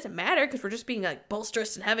games, but it doesn't matter because we're just being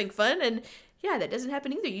boisterous and having fun. And yeah, that doesn't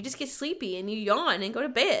happen either. You just get sleepy and you yawn and go to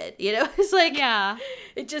bed, It's Yeah.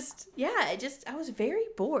 I was very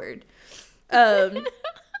bored.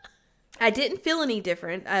 I didn't feel any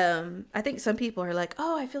different. I think some people are like,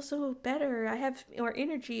 oh, I feel so better. I have more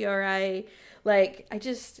energy, or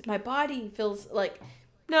my body feels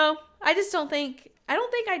no, I just don't think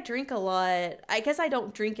I drink a lot. I guess I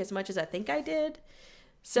don't drink as much as I think I did.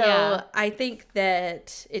 So Yeah. I think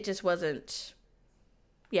that it just wasn't,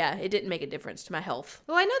 it didn't make a difference to my health.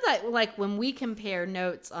 Well, I know that when we compare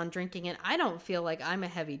notes on drinking, and I don't feel like I'm a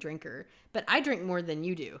heavy drinker, but I drink more than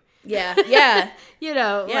you do. Yeah.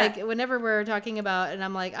 Whenever we're talking about, and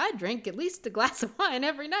I'm like, I drink at least a glass of wine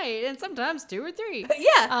every night, and sometimes 2 or 3.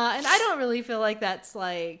 Yeah. And I don't really feel like that's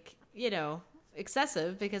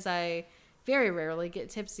excessive because I very rarely get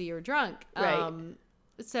tipsy or drunk. Right.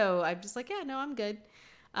 So I'm just I'm good.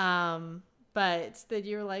 But then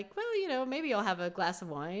you're like, well, maybe I'll have a glass of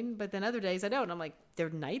wine, but then other days I don't. I'm like, there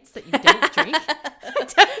are nights that you don't drink?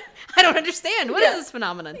 I don't understand. What is this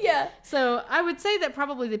phenomenon? Yeah. So I would say that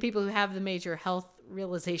probably the people who have the major health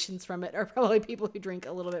realizations from it are probably people who drink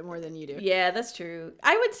a little bit more than you do. Yeah, that's true.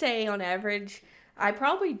 I would say on average, I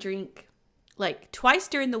probably drink twice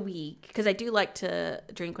during the week, because I do like to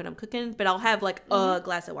drink when I'm cooking, but I'll have a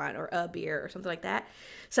glass of wine or a beer or something like that.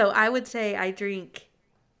 So I would say I drink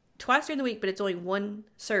twice during the week, but it's only one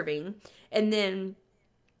serving. And then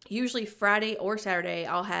usually Friday or Saturday,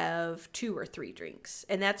 I'll have 2 or 3 drinks.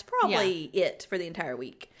 And that's probably it for the entire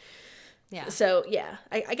week. Yeah. So, yeah.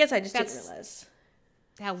 I guess I just didn't realize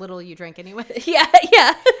how little you drink anyway. Yeah.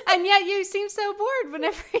 And yet you seem so bored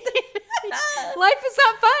whenever life is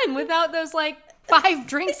not fun without those, like, 5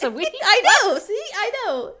 drinks a week. I know. See? I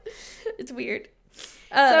know. It's weird.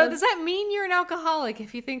 So does that mean you're an alcoholic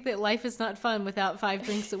if you think that life is not fun without 5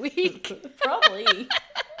 drinks a week? Probably.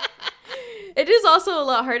 It is also a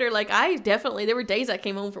lot harder. Like, there were days I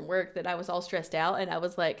came home from work that I was all stressed out, and I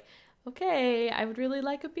was like, okay, I would really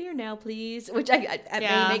like a beer now, please. Which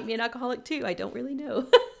may make me an alcoholic too. I don't really know.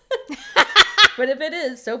 But if it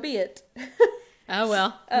is, so be it. Oh,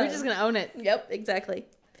 well. We're just going to own it. Yep, exactly.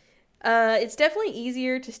 It's definitely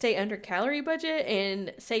easier to stay under calorie budget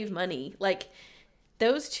and save money. Like,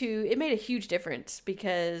 those two, it made a huge difference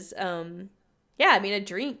because, a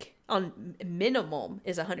drink on minimum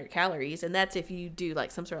is 100 calories. And that's if you do, like,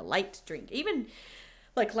 some sort of light drink. Even,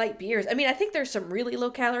 like, light beers. I mean, I think there's some really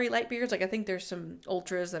low-calorie light beers. Like, I think there's some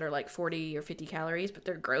ultras that are, like, 40 or 50 calories, but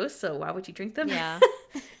they're gross, so why would you drink them? Yeah.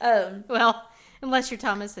 Well, unless you're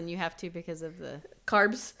Thomas, and you have to because of the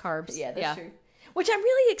carbs. Yeah, that's true. Which I'm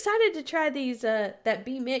really excited to try these, that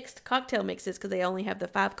Be Mixed cocktail mixes because they only have the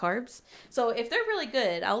 5 carbs. So if they're really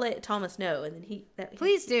good, I'll let Thomas know. And then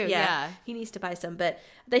Please do, yeah. He needs to buy some, but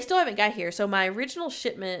they still haven't got here. So my original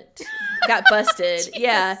shipment got busted.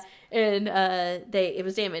 Yeah. And it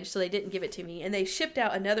was damaged, so they didn't give it to me. And they shipped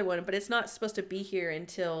out another one, but it's not supposed to be here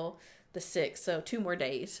until the 6th. So 2 more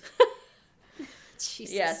days.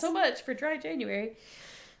 Jesus. Yeah, so much for dry January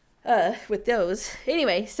with those.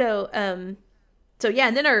 Anyway, so yeah,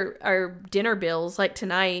 and then our dinner bills, like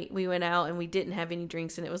tonight we went out and we didn't have any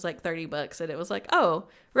drinks and it was like $30 and it was like, oh,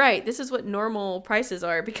 right, this is what normal prices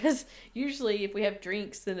are because usually if we have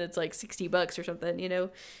drinks then it's like $60 or something, you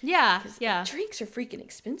know? Yeah, Drinks are freaking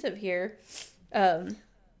expensive here.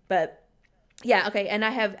 But yeah, okay, and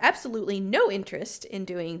I have absolutely no interest in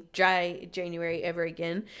doing dry January ever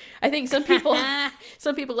again. I think some people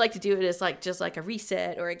like to do it as like just like a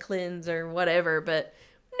reset or a cleanse or whatever, but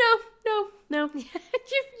no.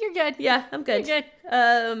 You're good. Yeah, I'm good. You're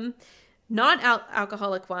good.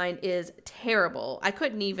 Non-alcoholic wine is terrible. I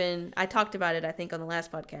talked about it, I think, on the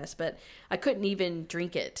last podcast, but I couldn't even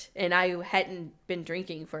drink it. And I hadn't been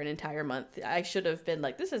drinking for an entire month. I should have been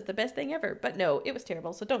like, this is the best thing ever. But no, it was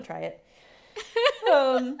terrible, so don't try it.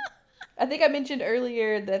 I think I mentioned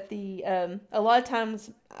earlier that a lot of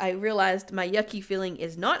times I realized my yucky feeling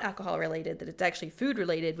is not alcohol related, that it's actually food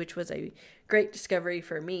related, which was a great discovery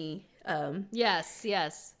for me. Yes.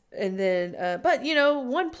 And then, but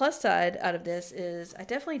one plus side out of this is I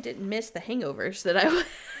definitely didn't miss the hangovers that I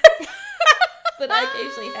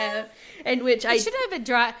occasionally have, and which I should have a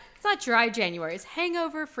dry. It's not dry January. It's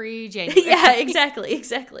hangover free January. Yeah,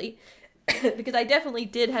 exactly. Because I definitely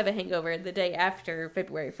did have a hangover the day after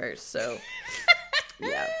February 1st. So,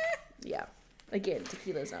 yeah. Again,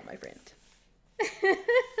 tequila's not my friend.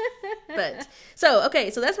 But so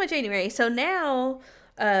that's my January. So now,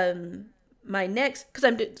 my next,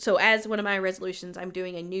 as one of my resolutions, I'm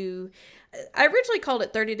doing a new. I originally called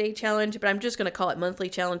it 30-day challenge, but I'm just going to call it monthly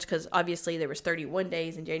challenge because obviously there was 31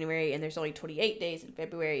 days in January and there's only 28 days in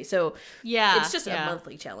February. So it's just a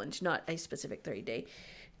monthly challenge, not a specific 30-day.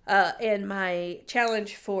 And my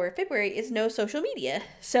challenge for February is no social media.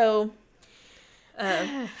 So,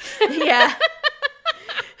 yeah.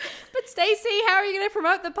 But Stacey, how are you going to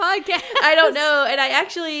promote the podcast? I don't know. And I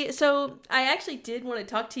actually did want to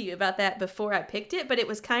talk to you about that before I picked it, but it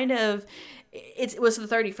was it was the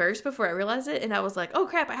 31st before I realized it. And I was like, oh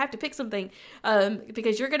crap, I have to pick something.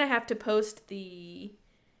 Because you're going to have to post the,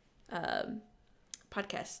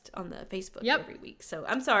 podcast on the Facebook every week. So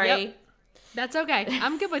I'm sorry. Yep. That's okay.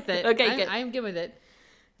 I'm good with it. Okay, good. I'm good with it.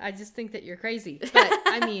 I just think that you're crazy. But,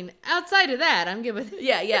 I mean, outside of that, I'm good with it.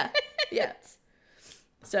 Yeah.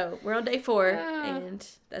 So, we're on day 4, and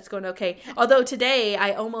that's going okay. Although, today,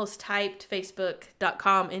 I almost typed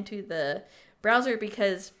Facebook.com into the browser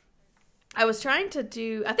because I was trying to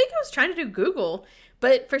do Google,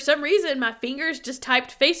 but for some reason, my fingers just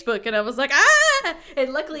typed Facebook, and I was like, ah!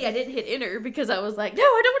 And luckily, I didn't hit enter because I was like, no,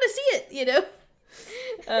 I don't want to see it,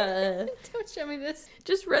 Don't show me this.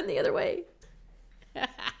 Just run the other way.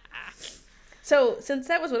 So, since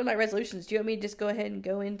that was one of my resolutions, do you want me to just go ahead and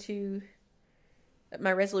go into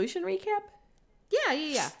my resolution recap? Yeah.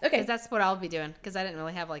 Okay. Because that's what I'll be doing. Because I didn't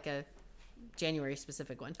really have like a January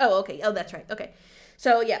specific one. Oh, okay. Oh, that's right. Okay.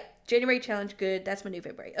 So, yeah. January challenge, good. That's my new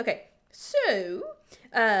February. Okay. So,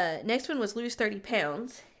 next one was lose 30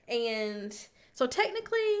 pounds. And so,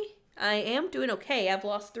 technically, I am doing okay. I've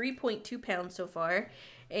lost 3.2 pounds so far.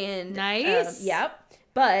 And Nice. Yep.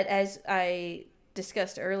 But as I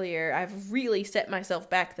discussed earlier, I've really set myself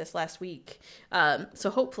back this last week. So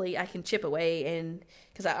hopefully I can chip away, and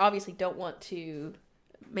because I obviously don't want to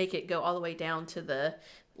make it go all the way down to the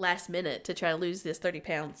last minute to try to lose this 30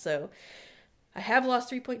 pounds. So I have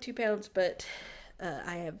lost 3.2 pounds, but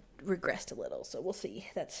I have regressed a little. So we'll see.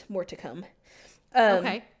 That's more to come.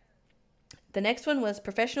 Okay. The next one was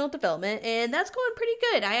professional development, and that's going pretty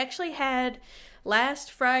good. I actually had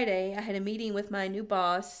last Friday, I had a meeting with my new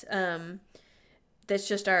boss. That's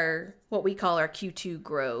just what we call our Q2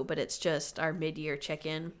 grow, but it's just our mid-year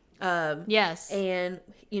check-in. Yes. And,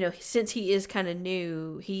 since he is kind of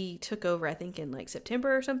new, he took over, I think, in like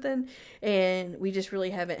September or something. And we just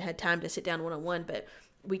really haven't had time to sit down one-on-one, but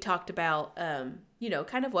we talked about,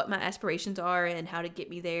 kind of what my aspirations are and how to get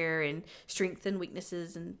me there and strengths and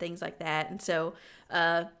weaknesses and things like that. And so,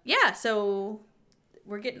 so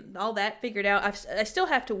we're getting all that figured out. I still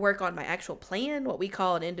have to work on my actual plan, what we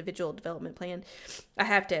call an individual development plan. I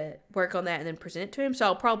have to work on that and then present it to him. So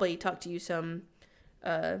I'll probably talk to you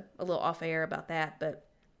a little off air about that, but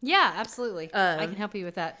yeah, absolutely. I can help you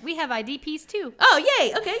with that. We have IDPs too. Oh,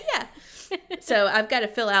 yay. Okay, yeah. So I've got to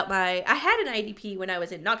fill out I had an IDP when I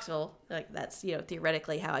was in Knoxville. Like that's,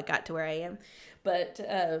 theoretically how I got to where I am. But,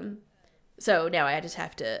 so now I just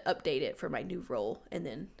have to update it for my new role and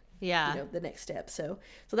then, the next step. So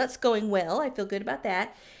that's going well. I feel good about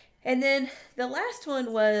that. And then the last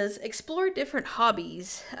one was explore different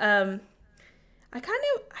hobbies. I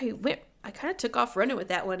kind of took off running with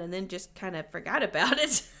that one and then just kind of forgot about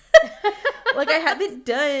it. Like I haven't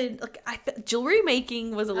done, jewelry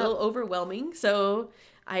making was a little overwhelming. So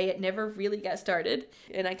I never really got started,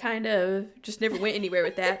 and I kind of just never went anywhere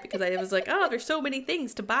with that because I was like, oh, there's so many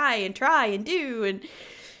things to buy and try and do and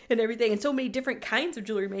everything, and so many different kinds of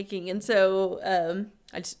jewelry making. And so,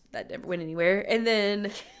 that never went anywhere. And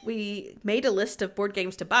then we made a list of board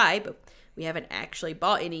games to buy, but we haven't actually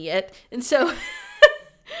bought any yet. And so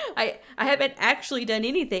I haven't actually done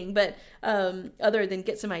anything, but other than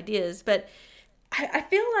get some ideas. But I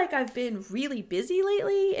feel like I've been really busy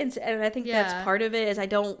lately, and I think that's part of it. Is I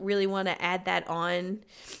don't really want to add that on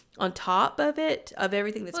top of it, of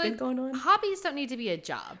everything that's been going on. Hobbies don't need to be a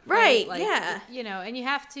job, right? Like, yeah, and you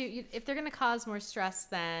have to. If they're going to cause more stress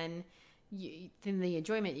than the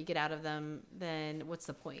enjoyment you get out of them, then what's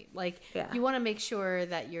the point? You want to make sure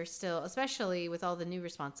that you're still, especially with all the new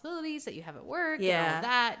responsibilities that you have at work and all of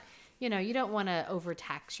that, you don't want to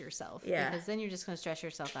overtax yourself because then you're just going to stress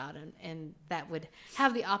yourself out, and that would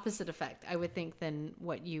have the opposite effect, I would think, than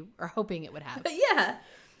what you are hoping it would have. Yeah.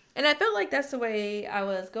 And I felt like that's the way I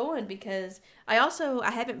was going because I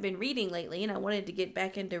haven't been reading lately, and I wanted to get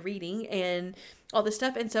back into reading and all this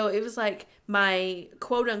stuff. And so it was like my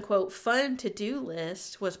quote unquote fun to do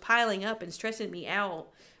list was piling up and stressing me out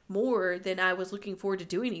more than I was looking forward to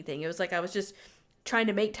do anything. It was like I was just trying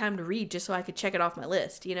to make time to read just so I could check it off my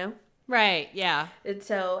list, Right, yeah. And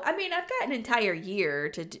so, I've got an entire year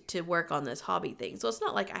to work on this hobby thing. So it's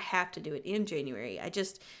not like I have to do it in January. I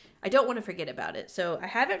don't want to forget about it. So I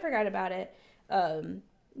haven't forgot about it.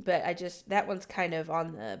 But that one's kind of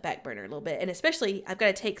on the back burner a little bit. And especially, I've got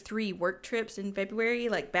to take 3 work trips in February,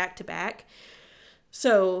 like back to back.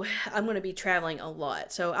 So I'm going to be traveling a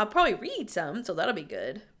lot. So I'll probably read some, so that'll be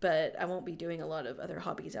good. But I won't be doing a lot of other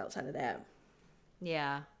hobbies outside of that.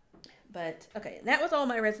 Yeah. But, okay, that was all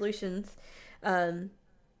my resolutions. And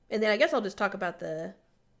then I guess I'll just talk about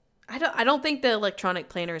I don't think the electronic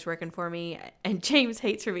planner is working for me. And James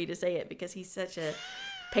hates for me to say it because he's such a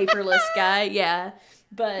paperless guy. Yeah.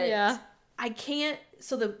 But I can't.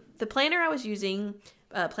 So the planner I was using,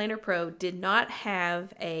 Planner Pro, did not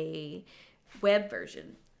have a web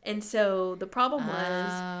version. And so the problem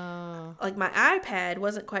was, my iPad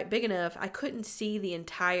wasn't quite big enough. I couldn't see the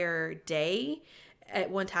entire day at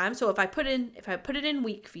one time. So if I put it in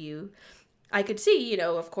week view, I could see,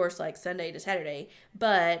 of course, like Sunday to Saturday,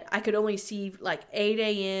 but I could only see like 8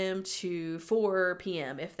 a.m. to 4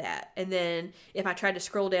 p.m. if that. And then if I tried to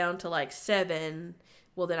scroll down to like 7,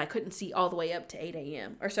 well, then I couldn't see all the way up to 8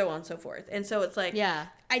 a.m. or so on and so forth. And so it's like,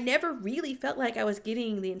 I never really felt like I was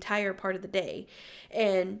getting the entire part of the day.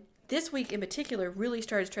 And this week in particular really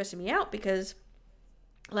started stressing me out because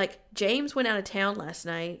like James went out of town last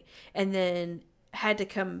night, and then had to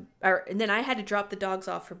come, and then I had to drop the dogs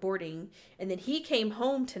off for boarding, and then he came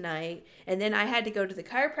home tonight, and then I had to go to the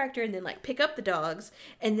chiropractor and then like pick up the dogs,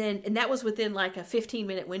 and that was within like a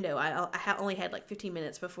 15-minute window. I only had like 15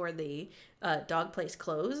 minutes before the dog place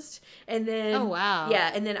closed, and then Oh, wow.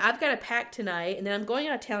 yeah, and then I've got to pack tonight, and then I'm going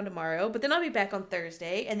out of town tomorrow, but then I'll be back on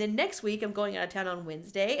Thursday, and then next week I'm going out of town on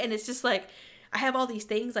Wednesday, and it's just like I have all these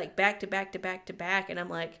things like back to back to back to back, and I'm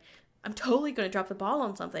like, I'm totally going to drop the ball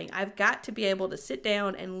on something. I've got to be able to sit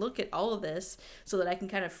down and look at all of this so that I can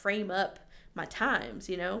kind of frame up my times,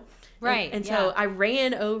 you know? Right. And so I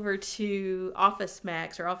ran over to Office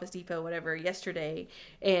Max or Office Depot, whatever, yesterday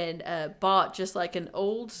and bought just like an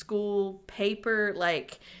old school paper,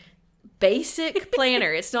 like basic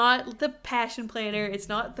planner. It's not the Passion Planner. It's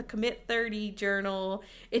not the Commit 30 journal.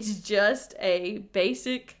 It's just a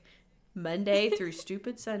basic Monday through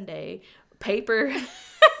stupid Sunday paper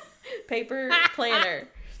planner,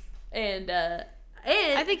 and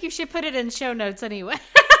I think you should put it in show notes anyway.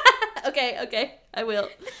 okay, I will.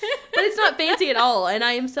 But it's not fancy at all, and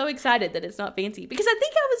I am so excited that it's not fancy because I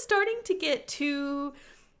think I was starting to get too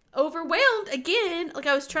overwhelmed again. Like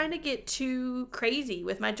I was trying to get too crazy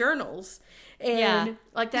with my journals, and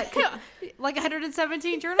like that, like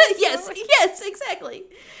 117 journals. yes, exactly.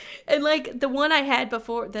 And like the one I had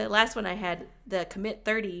before, the last one I had, the Commit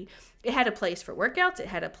 30. It had a place for workouts. It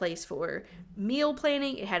had a place for meal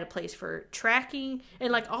planning. It had a place for tracking.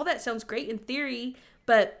 And like all that sounds great in theory,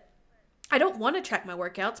 but I don't want to track my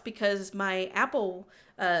workouts because my Apple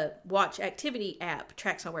Watch activity app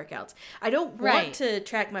tracks my workouts. I don't want to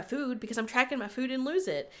track my food because I'm tracking my food and lose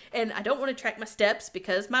it. And I don't want to track my steps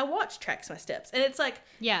because my watch tracks my steps. And it's like,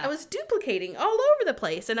 I was duplicating all over the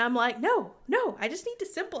place. And I'm like, no, I just need to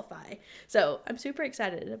simplify. So I'm super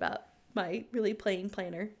excited about my really plain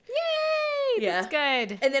planner. Yay! Yeah. That's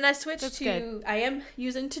good. And then I switched I am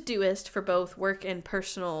using Todoist for both work and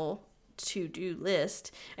personal to-do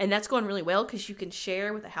list. And that's going really well because you can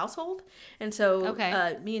share with a household. And so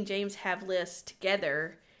me and James have lists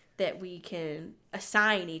together that we can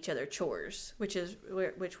assign each other chores, which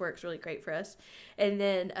works really great for us. And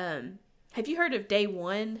then have you heard of Day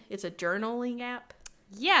One? It's a journaling app.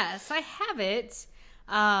 Yes, I have it.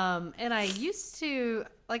 And I used to,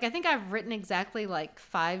 like, I think I've written exactly like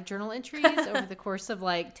 5 journal entries over the course of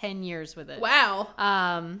like 10 years with it. Wow.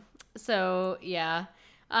 So yeah.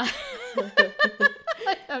 I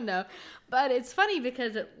don't know. But it's funny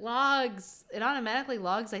because it automatically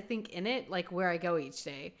logs, I think, in it, like where I go each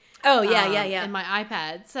day. Oh, yeah. In my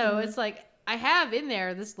iPad. So it's like, I have in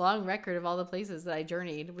there this long record of all the places that I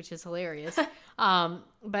journeyed, which is hilarious.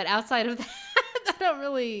 But outside of that, I don't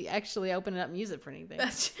really actually open it up and use it for anything.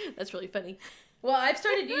 That's really funny. Well, I've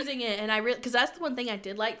started using it, and because that's the one thing I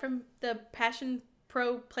did like from the Passion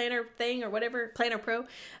Pro Planner thing or whatever, Planner Pro,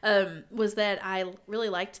 was that I really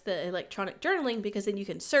liked the electronic journaling because then you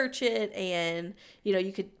can search it and, you know,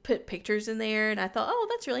 you could put pictures in there, and I thought, oh,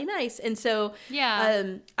 that's really nice. And so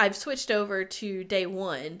I've switched over to Day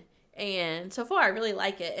One, and so far I really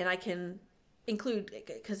like it, and I can include,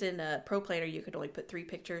 because in a Pro Planner you could only put 3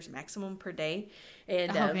 pictures maximum per day,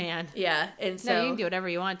 and man, and so you can do whatever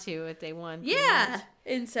you want to with Day One.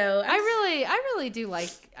 And so I really do like.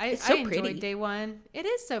 I enjoyed pretty. Day One. It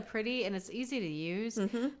is so pretty and it's easy to use.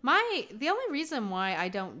 Mm-hmm. The only reason why I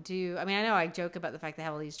don't do, I mean, I know I joke about the fact they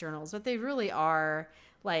have all these journals, but they really are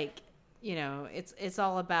like, you know, it's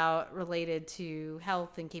all about related to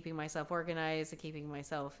health and keeping myself organized and keeping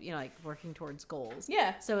myself, you know, like working towards goals.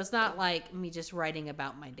 Yeah. So it's not like me just writing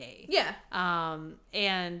about my day. Yeah.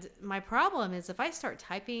 And my problem is if I start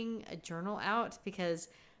typing a journal out, because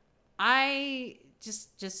I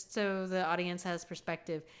just so the audience has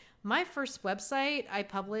perspective, my first website I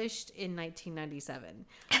published in 1997.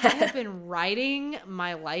 I have been writing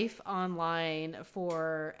my life online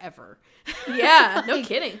forever. Yeah, no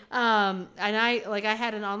kidding. And I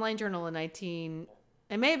had an online journal it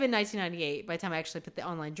may have been 1998 by the time I actually put the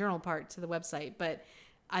online journal part to the website. But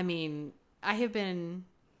I mean, I have been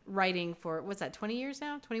writing for, 20 years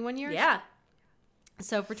now? 21 years? Yeah.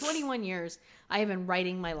 So for 21 years, I have been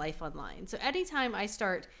writing my life online. So anytime I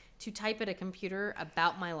start to type at a computer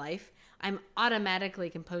about my life, I'm automatically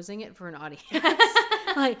composing it for an audience.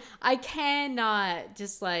 Like, I cannot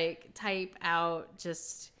just like type out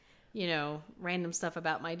just, you know, random stuff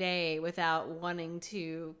about my day without wanting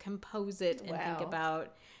to compose it and think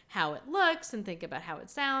about how it looks and think about how it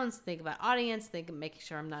sounds, think about audience, think of making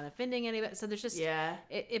sure I'm not offending anybody. So there's just,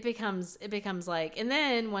 it becomes like, and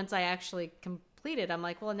then once I actually complete it, I'm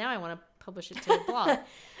like, well, now I want to publish it to a blog.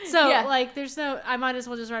 So like, I might as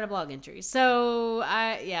well just write a blog entry. So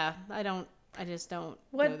I just don't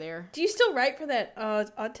go there. Do you still write for that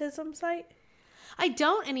autism site? I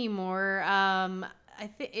don't anymore.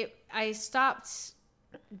 I stopped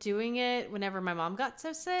doing it whenever my mom got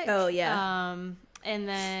so sick. Oh, yeah. And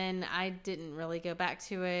then I didn't really go back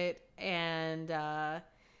to it, and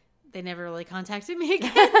they never really contacted me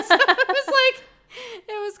again. So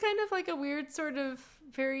it was kind of like a weird sort of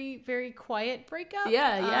very, very quiet breakup.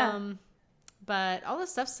 Yeah. But all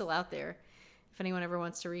this stuff's still out there if anyone ever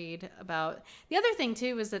wants to read about. The other thing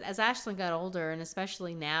too is that as Ashlyn got older, and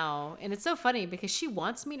especially now, and it's so funny because she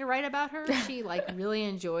wants me to write about her. She like really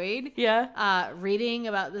enjoyed reading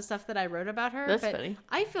about the stuff that I wrote about her. That's but funny.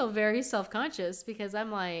 I feel very self-conscious because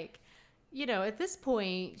I'm like, you know, at this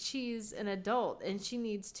point she's an adult and she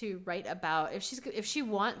needs to write about, if she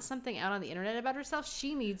wants something out on the internet about herself,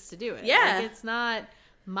 she needs to do it. Yeah. Like, it's not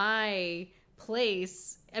my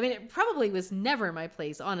place. I mean, it probably was never my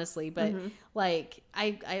place, honestly, but like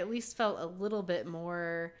I at least felt a little bit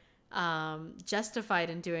more justified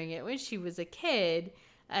in doing it when she was a kid.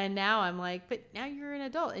 And now I'm like, but now you're an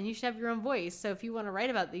adult and you should have your own voice. So if you want to write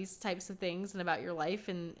about these types of things and about your life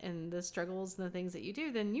and the struggles and the things that you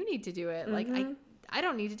do, then you need to do it. Like, I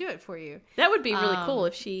don't need to do it for you. That would be really cool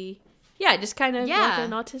if she, just kind of like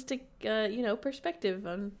an autistic, perspective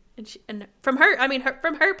on, and from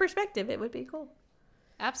her perspective, it would be cool.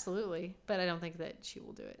 Absolutely. But I don't think that she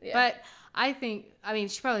will do it. Yeah. But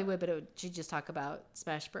she probably would, but she'd just talk about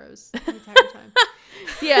Smash Bros. The entire time.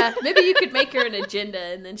 Yeah, maybe you could make her an agenda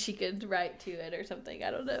and then she could write to it or something.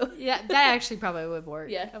 I don't know. Yeah, that actually probably would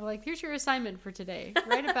work. Yeah. I'm like, here's your assignment for today.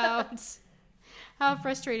 Write about how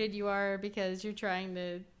frustrated you are because you're trying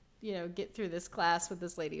to, get through this class with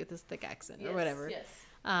this lady with this thick accent or whatever. Yes.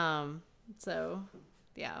 So,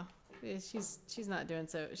 yeah, she's not doing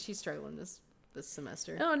so. She's struggling this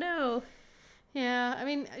semester. Oh no. Yeah, I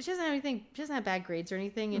mean, she doesn't have anything. She doesn't have bad grades or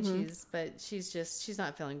anything, and she's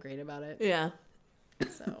not feeling great about it. Yeah.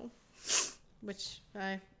 So, which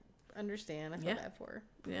I understand. I feel bad for her.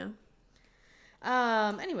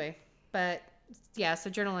 Yeah. Anyway, but yeah, so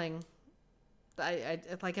journaling. I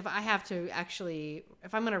like if I have to actually,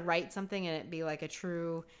 if I'm gonna write something and it be like a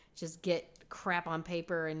true, just get crap on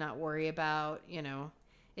paper and not worry about,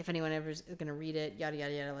 if anyone ever is gonna read it, yada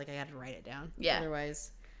yada yada. Like I got to write it down. Yeah.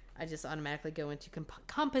 Otherwise, I just automatically go into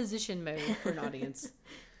composition mode for an audience.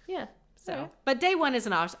 Yeah. So, right. But Day One is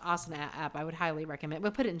an awesome app. I would highly recommend.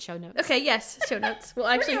 We'll put it in show notes. Okay. Yes. Show notes. We'll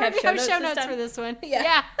actually We're have gonna show notes for this one.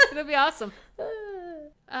 Yeah. It'll be awesome.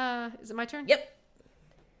 Is it my turn? Yep.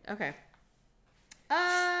 Okay. All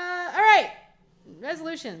right.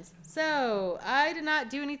 Resolutions. So I did not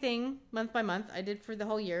do anything month by month. I did for the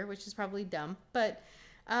whole year, which is probably dumb. But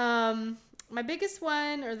my biggest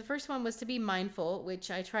one, or the first one, was to be mindful,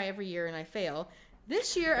 which I try every year and I fail.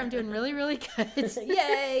 This year I'm doing really, really good.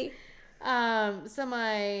 Yay. So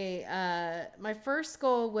my first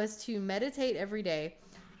goal was to meditate every day.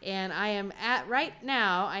 And I am at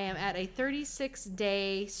a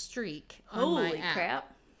 36-day streak on my app. Holy crap.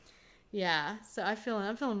 Yeah, so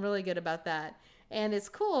I'm feeling really good about that. And it's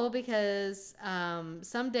cool because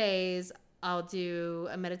some days I'll do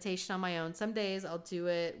a meditation on my own. Some days I'll do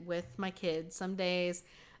it with my kids. Some days,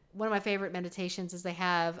 one of my favorite meditations is they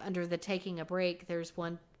have under the taking a break, there's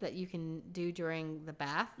one that you can do during the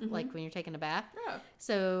bath, like when you're taking a bath. Oh.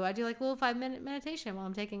 So I do like a little 5-minute meditation while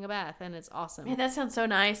I'm taking a bath, and it's awesome. Man, that sounds so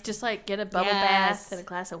nice. Just like get a bubble bath and a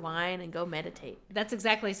glass of wine and go meditate. That's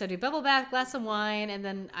exactly. So do bubble bath, glass of wine, and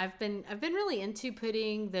then I've been really into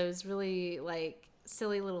putting those really like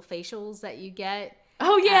silly little facials that you get.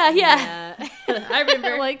 Oh yeah. I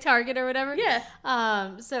remember like Target or whatever. Yeah.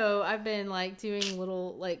 So I've been like doing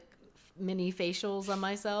little like mini facials on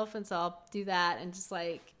myself, and so I'll do that and just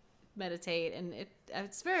like meditate, and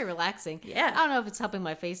it's very relaxing. Yeah. I don't know if it's helping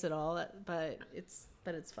my face at all, but it's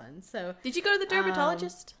fun. So did you go to the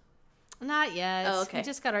dermatologist? Not yet. Oh, okay. We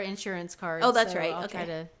just got our insurance card. Oh, that's so right. I'll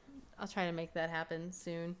try to make that happen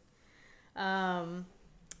soon.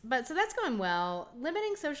 But so that's going well.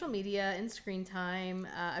 Limiting social media and screen time.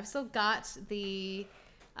 I've still got the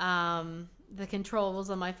controls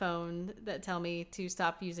on my phone that tell me to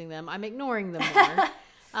stop using them. I'm ignoring them more.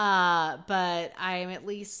 But I'm at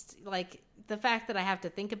least like the fact that I have to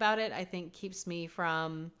think about it, I think keeps me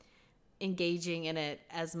from engaging in it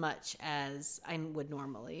as much as I would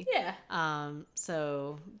normally. Yeah.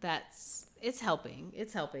 So it's helping.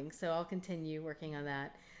 It's helping. So I'll continue working on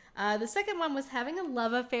that. The second one was having a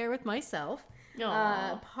love affair with myself.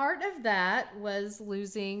 Part of that was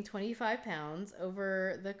losing 25 pounds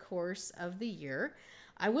over the course of the year.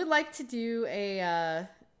 I would like to do an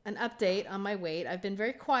update on my weight. I've been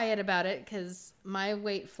very quiet about it because my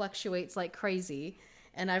weight fluctuates like crazy,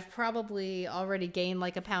 and I've probably already gained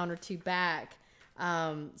like a pound or two back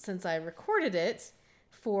since I recorded it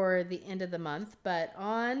for the end of the month. But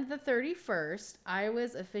on the 31st, I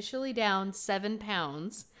was officially down 7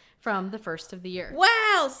 pounds from the first of the year.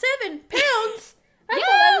 Wow, 7 pounds! I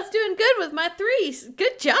thought I was doing good with my 3.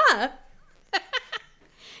 Good job.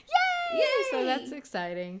 Yay! So that's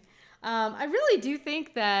exciting. I really do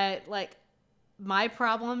think that, like, my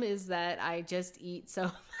problem is that I just eat so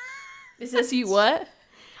much. Is this you what?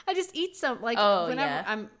 I just eat some, like, Oh, whenever yeah.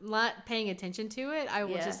 I'm not paying attention to it, I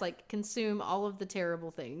will Yeah. just, like, consume all of the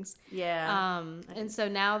terrible things. Yeah. And so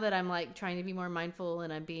now that I'm, like, trying to be more mindful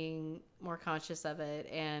and I'm being more conscious of it,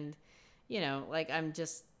 and, you know, like,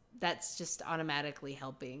 that's just automatically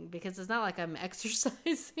helping, because it's not like I'm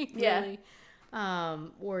exercising really,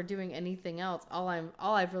 or doing anything else. All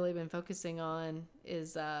I've really been focusing on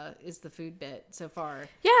is the food bit so far.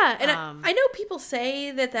 Yeah, and I know people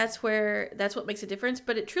say that that's what makes a difference,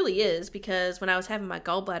 but it truly is, because when I was having my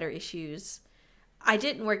gallbladder issues, I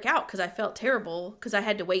didn't work out because I felt terrible, because I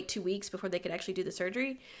had to wait 2 weeks before they could actually do the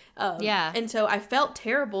surgery. And so I felt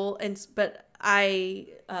terrible, but I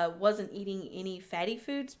wasn't eating any fatty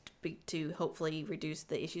foods to hopefully reduce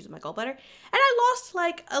the issues with my gallbladder, and I lost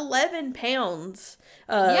like 11 pounds.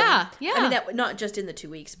 Yeah. I mean, that not just in the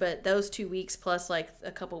 2 weeks, but those 2 weeks plus like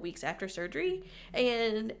a couple weeks after surgery,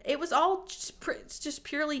 and it was all just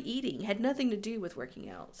purely eating. It had nothing to do with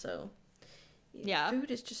working out. So yeah,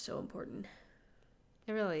 food is just so important.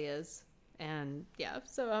 It really is. And yeah,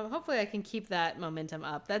 so hopefully I can keep that momentum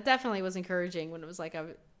up. That definitely was encouraging when it was like I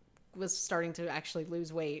was starting to actually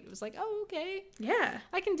lose weight. It was like, oh, okay. Yeah.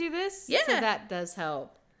 I can do this. Yeah. So that does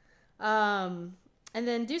help. And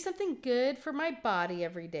then do something good for my body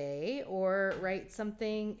every day, or write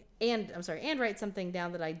something and write something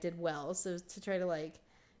down that I did well. So to try to, like,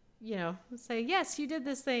 you know, say, yes, you did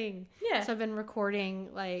this thing. Yeah. So I've been recording,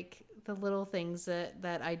 like, the little things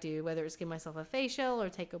that I do, whether it's give myself a facial or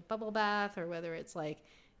take a bubble bath, or whether it's, like,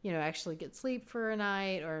 you know, actually get sleep for a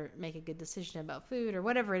night or make a good decision about food or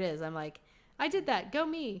whatever it is. I'm like, I did that. Go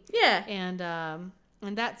me. Yeah.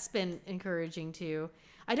 And that's been encouraging too.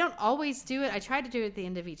 I don't always do it. I try to do it at the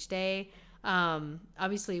end of each day.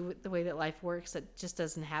 Obviously with the way that life works, it just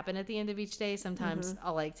doesn't happen at the end of each day. Sometimes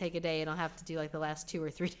I'll, like, take a day and I'll have to do, like, the last 2 or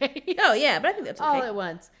 3 days. Oh yeah, but I think that's okay. All at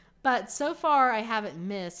once. But so far I haven't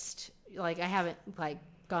missed, like, I haven't, like,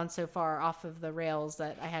 gone so far off of the rails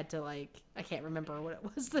that I had to, like, I can't remember what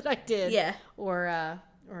it was that I did. Yeah. Or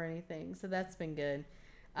anything. So that's been good.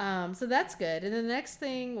 So that's good. And then the next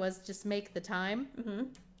thing was just make the time. Mm-hmm.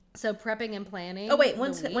 So prepping and planning. Oh wait,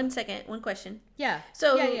 one second. One question. Yeah.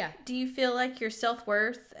 So yeah. Do you feel like your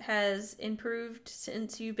self-worth has improved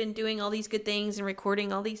since you've been doing all these good things and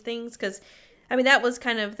recording all these things? Because, I mean, that was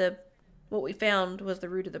kind of what we found was the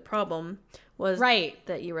root of the problem, was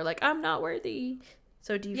that you were like, I'm not worthy.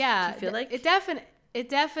 So do you feel like it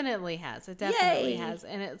definitely has. It definitely has.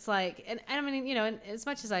 And it's like, and I mean, you know, and as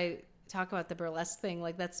much as I talk about the burlesque thing,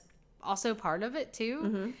 like, that's also part of it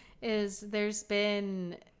too, is there's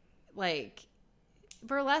been, like,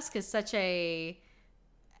 burlesque is such a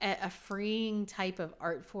freeing type of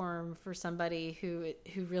art form for somebody who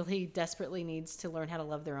really desperately needs to learn how to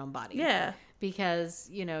love their own body. Yeah. Because,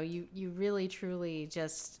 you know, you really truly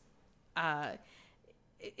just,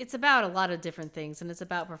 it's about a lot of different things, and it's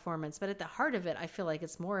about performance, but at the heart of it, I feel like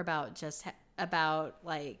it's more about just about,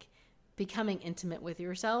 like, becoming intimate with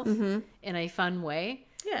yourself in a fun way.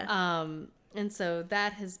 Yeah. And so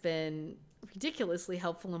that has been ridiculously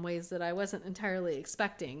helpful in ways that I wasn't entirely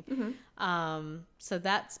expecting. So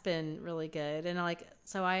that's been really good. And, like,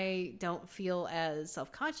 so I don't feel as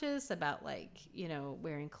self-conscious about, like, you know,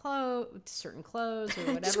 wearing certain clothes or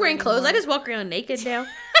whatever. Just wearing clothes. I just walk around naked now.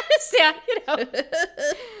 Yeah, you know.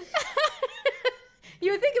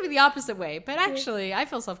 You would think it would be the opposite way, but actually I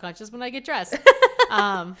feel self-conscious when I get dressed.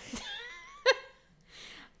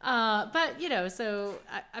 But, you know, so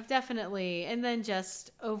I've definitely, and then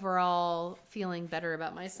just overall feeling better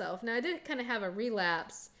about myself. Now, I did kind of have a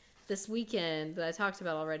relapse this weekend that I talked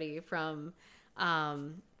about already, from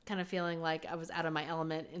kind of feeling like I was out of my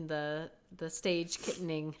element in the stage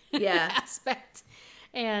kittening aspect.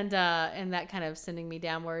 And that kind of sending me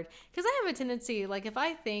downward. Because I have a tendency, like, if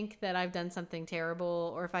I think that I've done something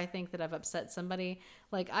terrible, or if I think that I've upset somebody,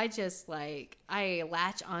 like, I just, like, I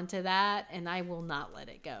latch onto that and I will not let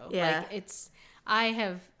it go. Yeah. Like,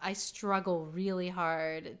 I struggle really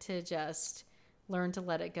hard to just learn to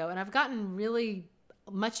let it go. And I've gotten really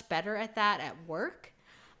much better at that at work.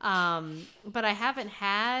 But I haven't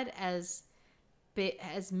had as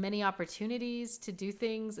many opportunities to do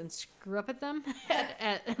things and screw up at them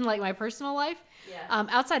in, like, my personal life,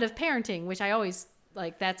 outside of parenting, which I always,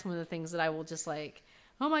 like, that's one of the things that I will just, like,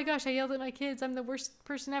 oh my gosh, I yelled at my kids, I'm the worst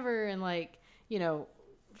person ever, and like, you know,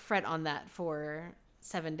 fret on that for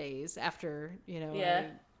 7 days after, you know, Yeah.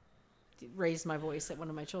 I raised my voice at one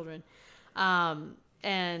of my children.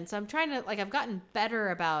 And so I'm trying to, like, I've gotten better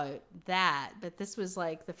about that, but this was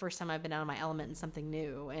like the first time I've been out of my element in something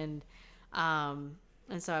new. And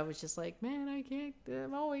so I was just like, man,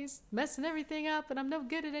 I'm always messing everything up and I'm no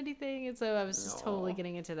good at anything. And so I was just totally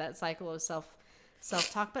getting into that cycle of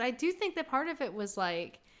self-talk. But I do think that part of it was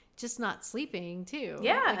like just not sleeping too.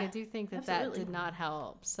 Yeah. Like I do think that Absolutely. that did not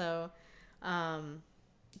help. So,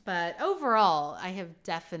 but overall, I have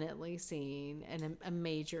definitely seen a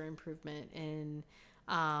major improvement in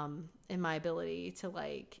my ability to,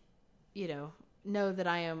 like, you know that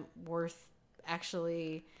I am worth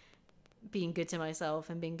actually being good to myself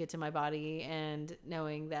and being good to my body, and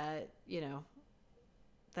knowing that, you know,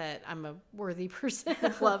 that I'm a worthy person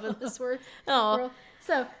of love in this world.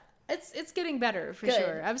 So it's getting better for Good.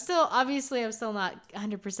 sure. I'm still not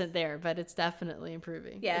 100% there, but it's definitely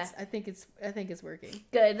improving. Yeah. I think it's working.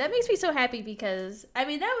 Good. That makes me so happy because, I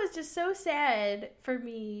mean, that was just so sad for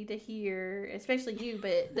me to hear, especially you,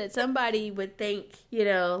 but that somebody would think, you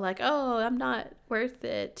know, like, oh, I'm not worth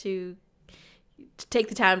it to take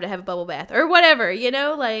the time to have a bubble bath or whatever, you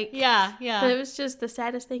know, like, Yeah. it was just the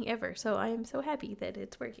saddest thing ever. So I am so happy that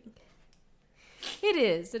it's working. It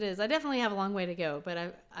is. I definitely have a long way to go,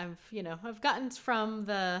 but I've gotten from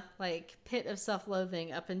the, like, pit of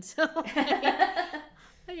self-loathing up until,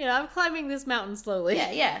 I'm climbing this mountain slowly.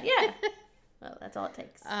 Yeah. Well, that's all it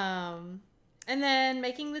takes. And then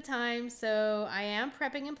making the time. So I am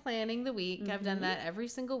prepping and planning the week. I've done that every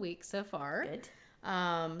single week so far. Good.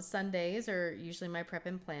 Sundays are usually my prep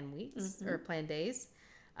and plan weeks or plan days.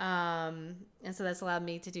 And so that's allowed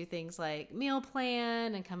me to do things like meal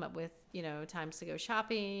plan and come up with, you know, times to go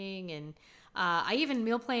shopping. And I even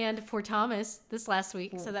meal planned for Thomas this last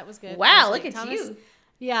week, so that was good. Wow, Like, look at Thomas, you.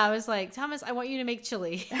 Yeah, I was like, Thomas, I want you to make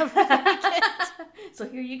chili. So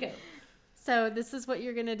here you go. So this is what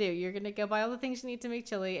you're going to do. You're going to go buy all the things you need to make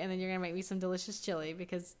chili, and then you're going to make me some delicious chili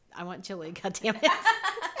because I want chili, God damn it.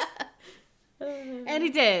 And he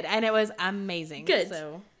did, and it was amazing. Good.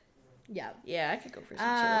 So, yeah. Yeah, I could go for some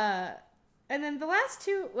chili. And then the last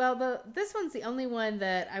two, this one's the only one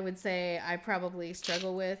that I would say I probably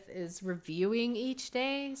struggle with is reviewing each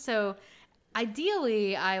day. So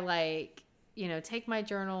ideally, I take my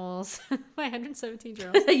journals, my 117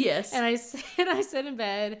 journals. Yes. And I sit in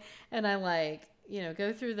bed and I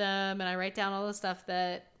go through them and I write down all the stuff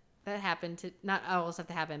that happened to, not all the stuff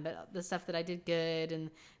that happened, but the stuff that I did good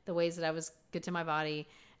and the ways that I was good to my body.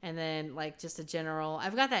 And then just a general,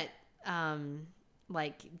 I've got that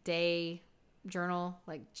day journal,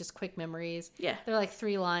 just quick memories. Yeah. They're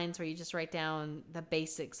 3 lines where you just write down the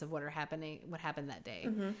basics of what happened that day.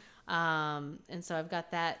 Mm-hmm. And so I've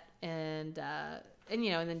got that and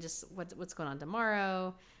then just what's going on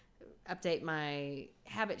tomorrow, update my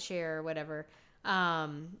habit share or whatever.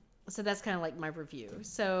 So that's kind of my review.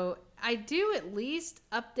 So I do at least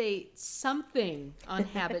update something on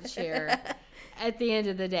habit share at the end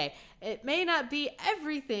of the day. It may not be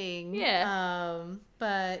everything. Yeah.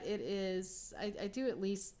 But it is, I do at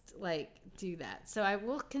least do that. So I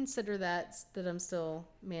will consider that I'm still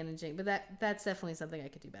managing, but that's definitely something I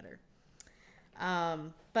could do better.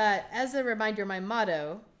 But as a reminder, my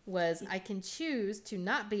motto was I can choose to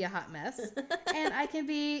not be a hot mess and I can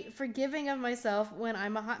be forgiving of myself when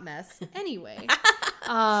I'm a hot mess anyway.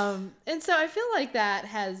 And so I feel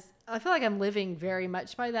like I'm living very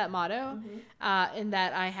much by that motto, in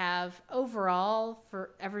that I have overall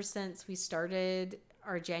ever since we started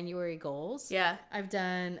our January goals. Yeah. I've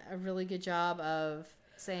done a really good job of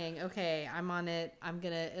saying, okay, I'm on it. I'm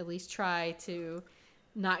going to at least try to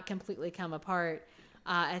not completely come apart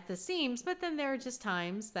at the seams, but then there are just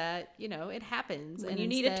times that, it happens. When and you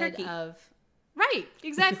need a turkey. Right,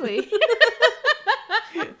 exactly.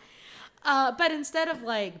 But instead of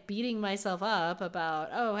beating myself up about,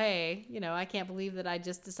 oh, hey, I can't believe that I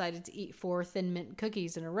just decided to eat 4 Thin Mint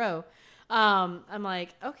cookies in a row. I'm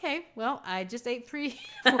like, okay, well, I just ate 4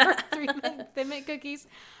 Thin Mint cookies.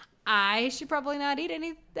 I should probably not eat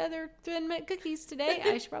any other Thin Mint cookies today.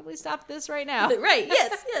 I should probably stop this right now. Right.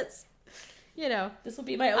 Yes. This will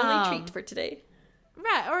be my only treat for today.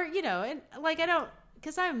 Right. Or, and I don't,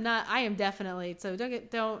 because I am definitely,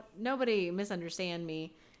 so nobody misunderstand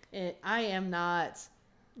me. I am not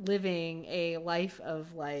living a life of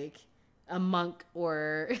a monk,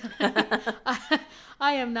 or I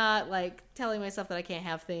am not telling myself that I can't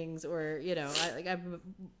have things, or, I'm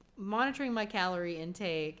monitoring my calorie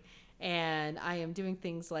intake, and I am doing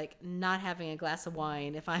things like not having a glass of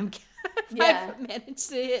wine if I've managed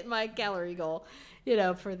to hit my calorie goal,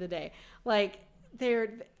 for the day. Like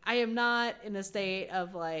I am not in a state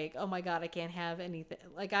of like, oh my God, I can't have anything.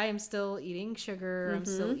 Like I am still eating sugar. I'm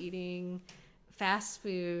still eating fast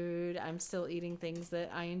food. I'm still eating things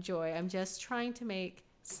that I enjoy. I'm just trying to make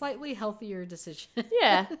slightly healthier decisions.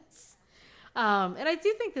 Yeah. And I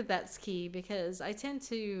do think that that's key because I tend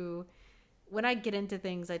to, when I get into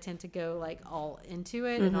things, I tend to go like all into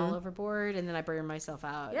it and all overboard, and then I burn myself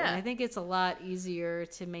out. Yeah. And I think it's a lot easier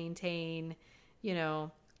to maintain,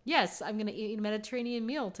 yes, I'm going to eat a Mediterranean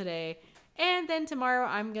meal today, and then tomorrow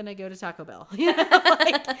I'm going to go to Taco Bell.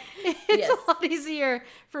 It's a lot easier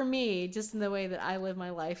for me, just in the way that I live my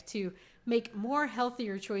life, to make more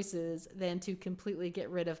healthier choices than to completely get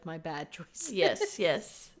rid of my bad choices.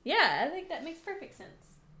 Yes. Yeah, I think that makes perfect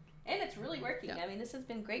sense. And it's really working. Yeah. I mean, this has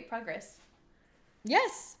been great progress.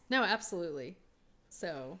 Yes. No, absolutely.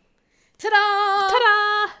 So, ta-da!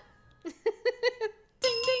 Ta-da!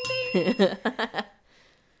 Ding, ding, ding.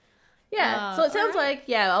 Yeah, so it sounds like,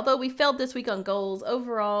 although we failed this week on goals,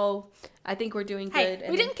 overall, I think we're doing good.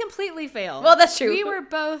 Hey, we didn't completely fail. Well, that's true. We were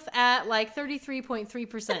both at like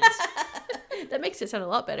 33.3%. That makes it sound a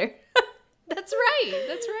lot better. That's right.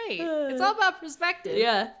 It's all about perspective.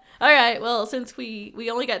 Yeah. All right. Well, since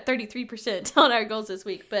we only got 33% on our goals this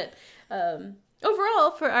week, but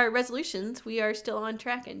overall, for our resolutions, we are still on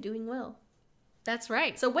track and doing well. That's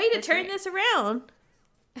right. So way to turn this around.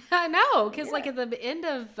 I know, because like at the end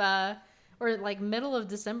of, or like middle of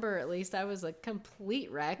December at least, I was a complete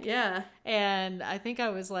wreck. Yeah. And I think I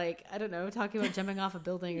was like, I don't know, talking about jumping off a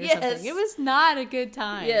building or something. It was not a good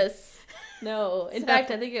time. Yes. No. In fact,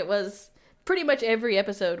 I think it was pretty much every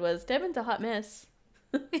episode was, Devin's a hot mess.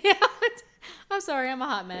 Yeah. I'm sorry, I'm a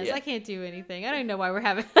hot mess. Yeah. I can't do anything. I don't even know why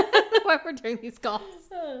why we're doing these calls.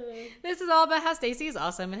 This is all about how Stacy is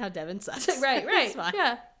awesome and how Devin sucks. Right.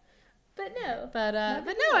 Yeah. But no,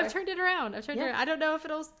 I've turned it around. It around. I don't know if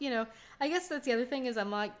it'll, I guess that's the other thing is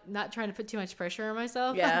I'm like not trying to put too much pressure on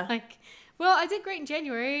myself. Yeah. I'm like, well, I did great in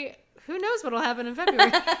January. Who knows what'll happen in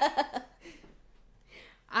February?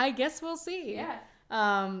 I guess we'll see. Yeah.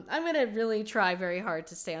 I'm going to really try very hard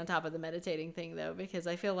to stay on top of the meditating thing though, because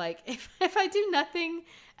I feel like if I do nothing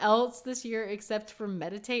else this year except for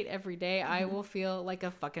meditate every day, I will feel like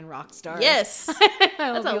a fucking rock star. Yes.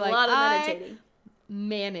 That's a lot of meditating.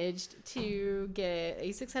 Managed to get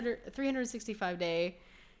a 365 day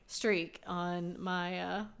streak on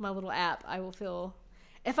my my little app. I will feel,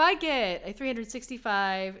 if I get a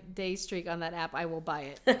 365 day streak on that app, I will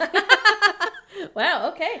buy it.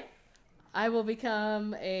 Wow. Okay. I will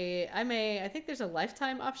become I think there's a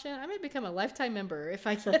lifetime option. I may become a lifetime member if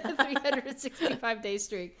I get a 365 day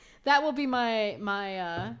streak. That will be my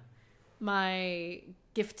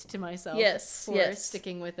gift to myself. Yes. For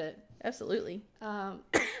sticking with it. Absolutely.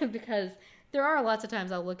 Because there are lots of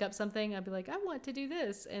times I'll look up something, I'll be like, I want to do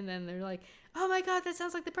this, and then they're like, oh my God, that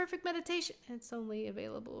sounds like the perfect meditation. It's only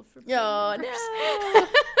available for members. No.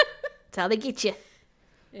 That's how they get you.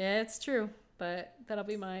 Yeah, it's true. But that'll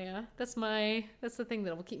be my that's the thing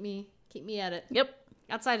that will keep me at it. Yep.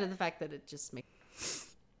 Outside of the fact that it just makes.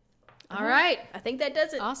 All right. I think that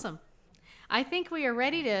does it. Awesome. I think we are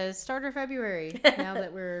ready to start our February now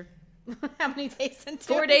that we're how many days into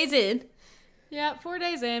 4 days in. Yeah, 4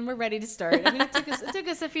 days in, we're ready to start. I mean, it took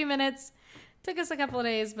us a few minutes, took us a couple of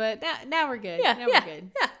days, but now we're good. Yeah, we're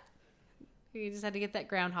good. Yeah. We just had to get that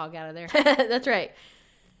groundhog out of there. That's right.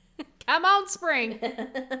 Come on, spring.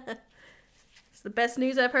 It's the best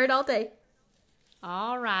news I've heard all day.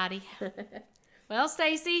 All righty. Well,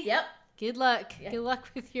 Stacy. Yep. Good luck. Yeah. Good luck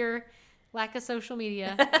with your lack of social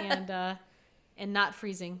media and not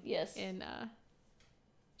freezing. Yes. In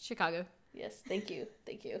Chicago. Yes. Thank you.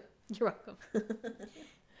 You're welcome.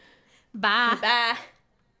 Bye. Bye.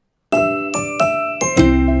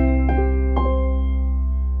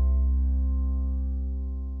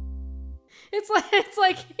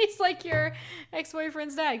 He's like your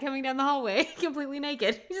ex-boyfriend's dad coming down the hallway completely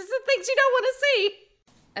naked. He just the things you don't want to see.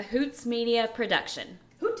 A Hoots Media production.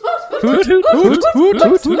 Hoot, hoot, hoot, hoot, hoot,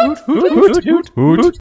 hoot, hoot, hoot, hoot, hoot.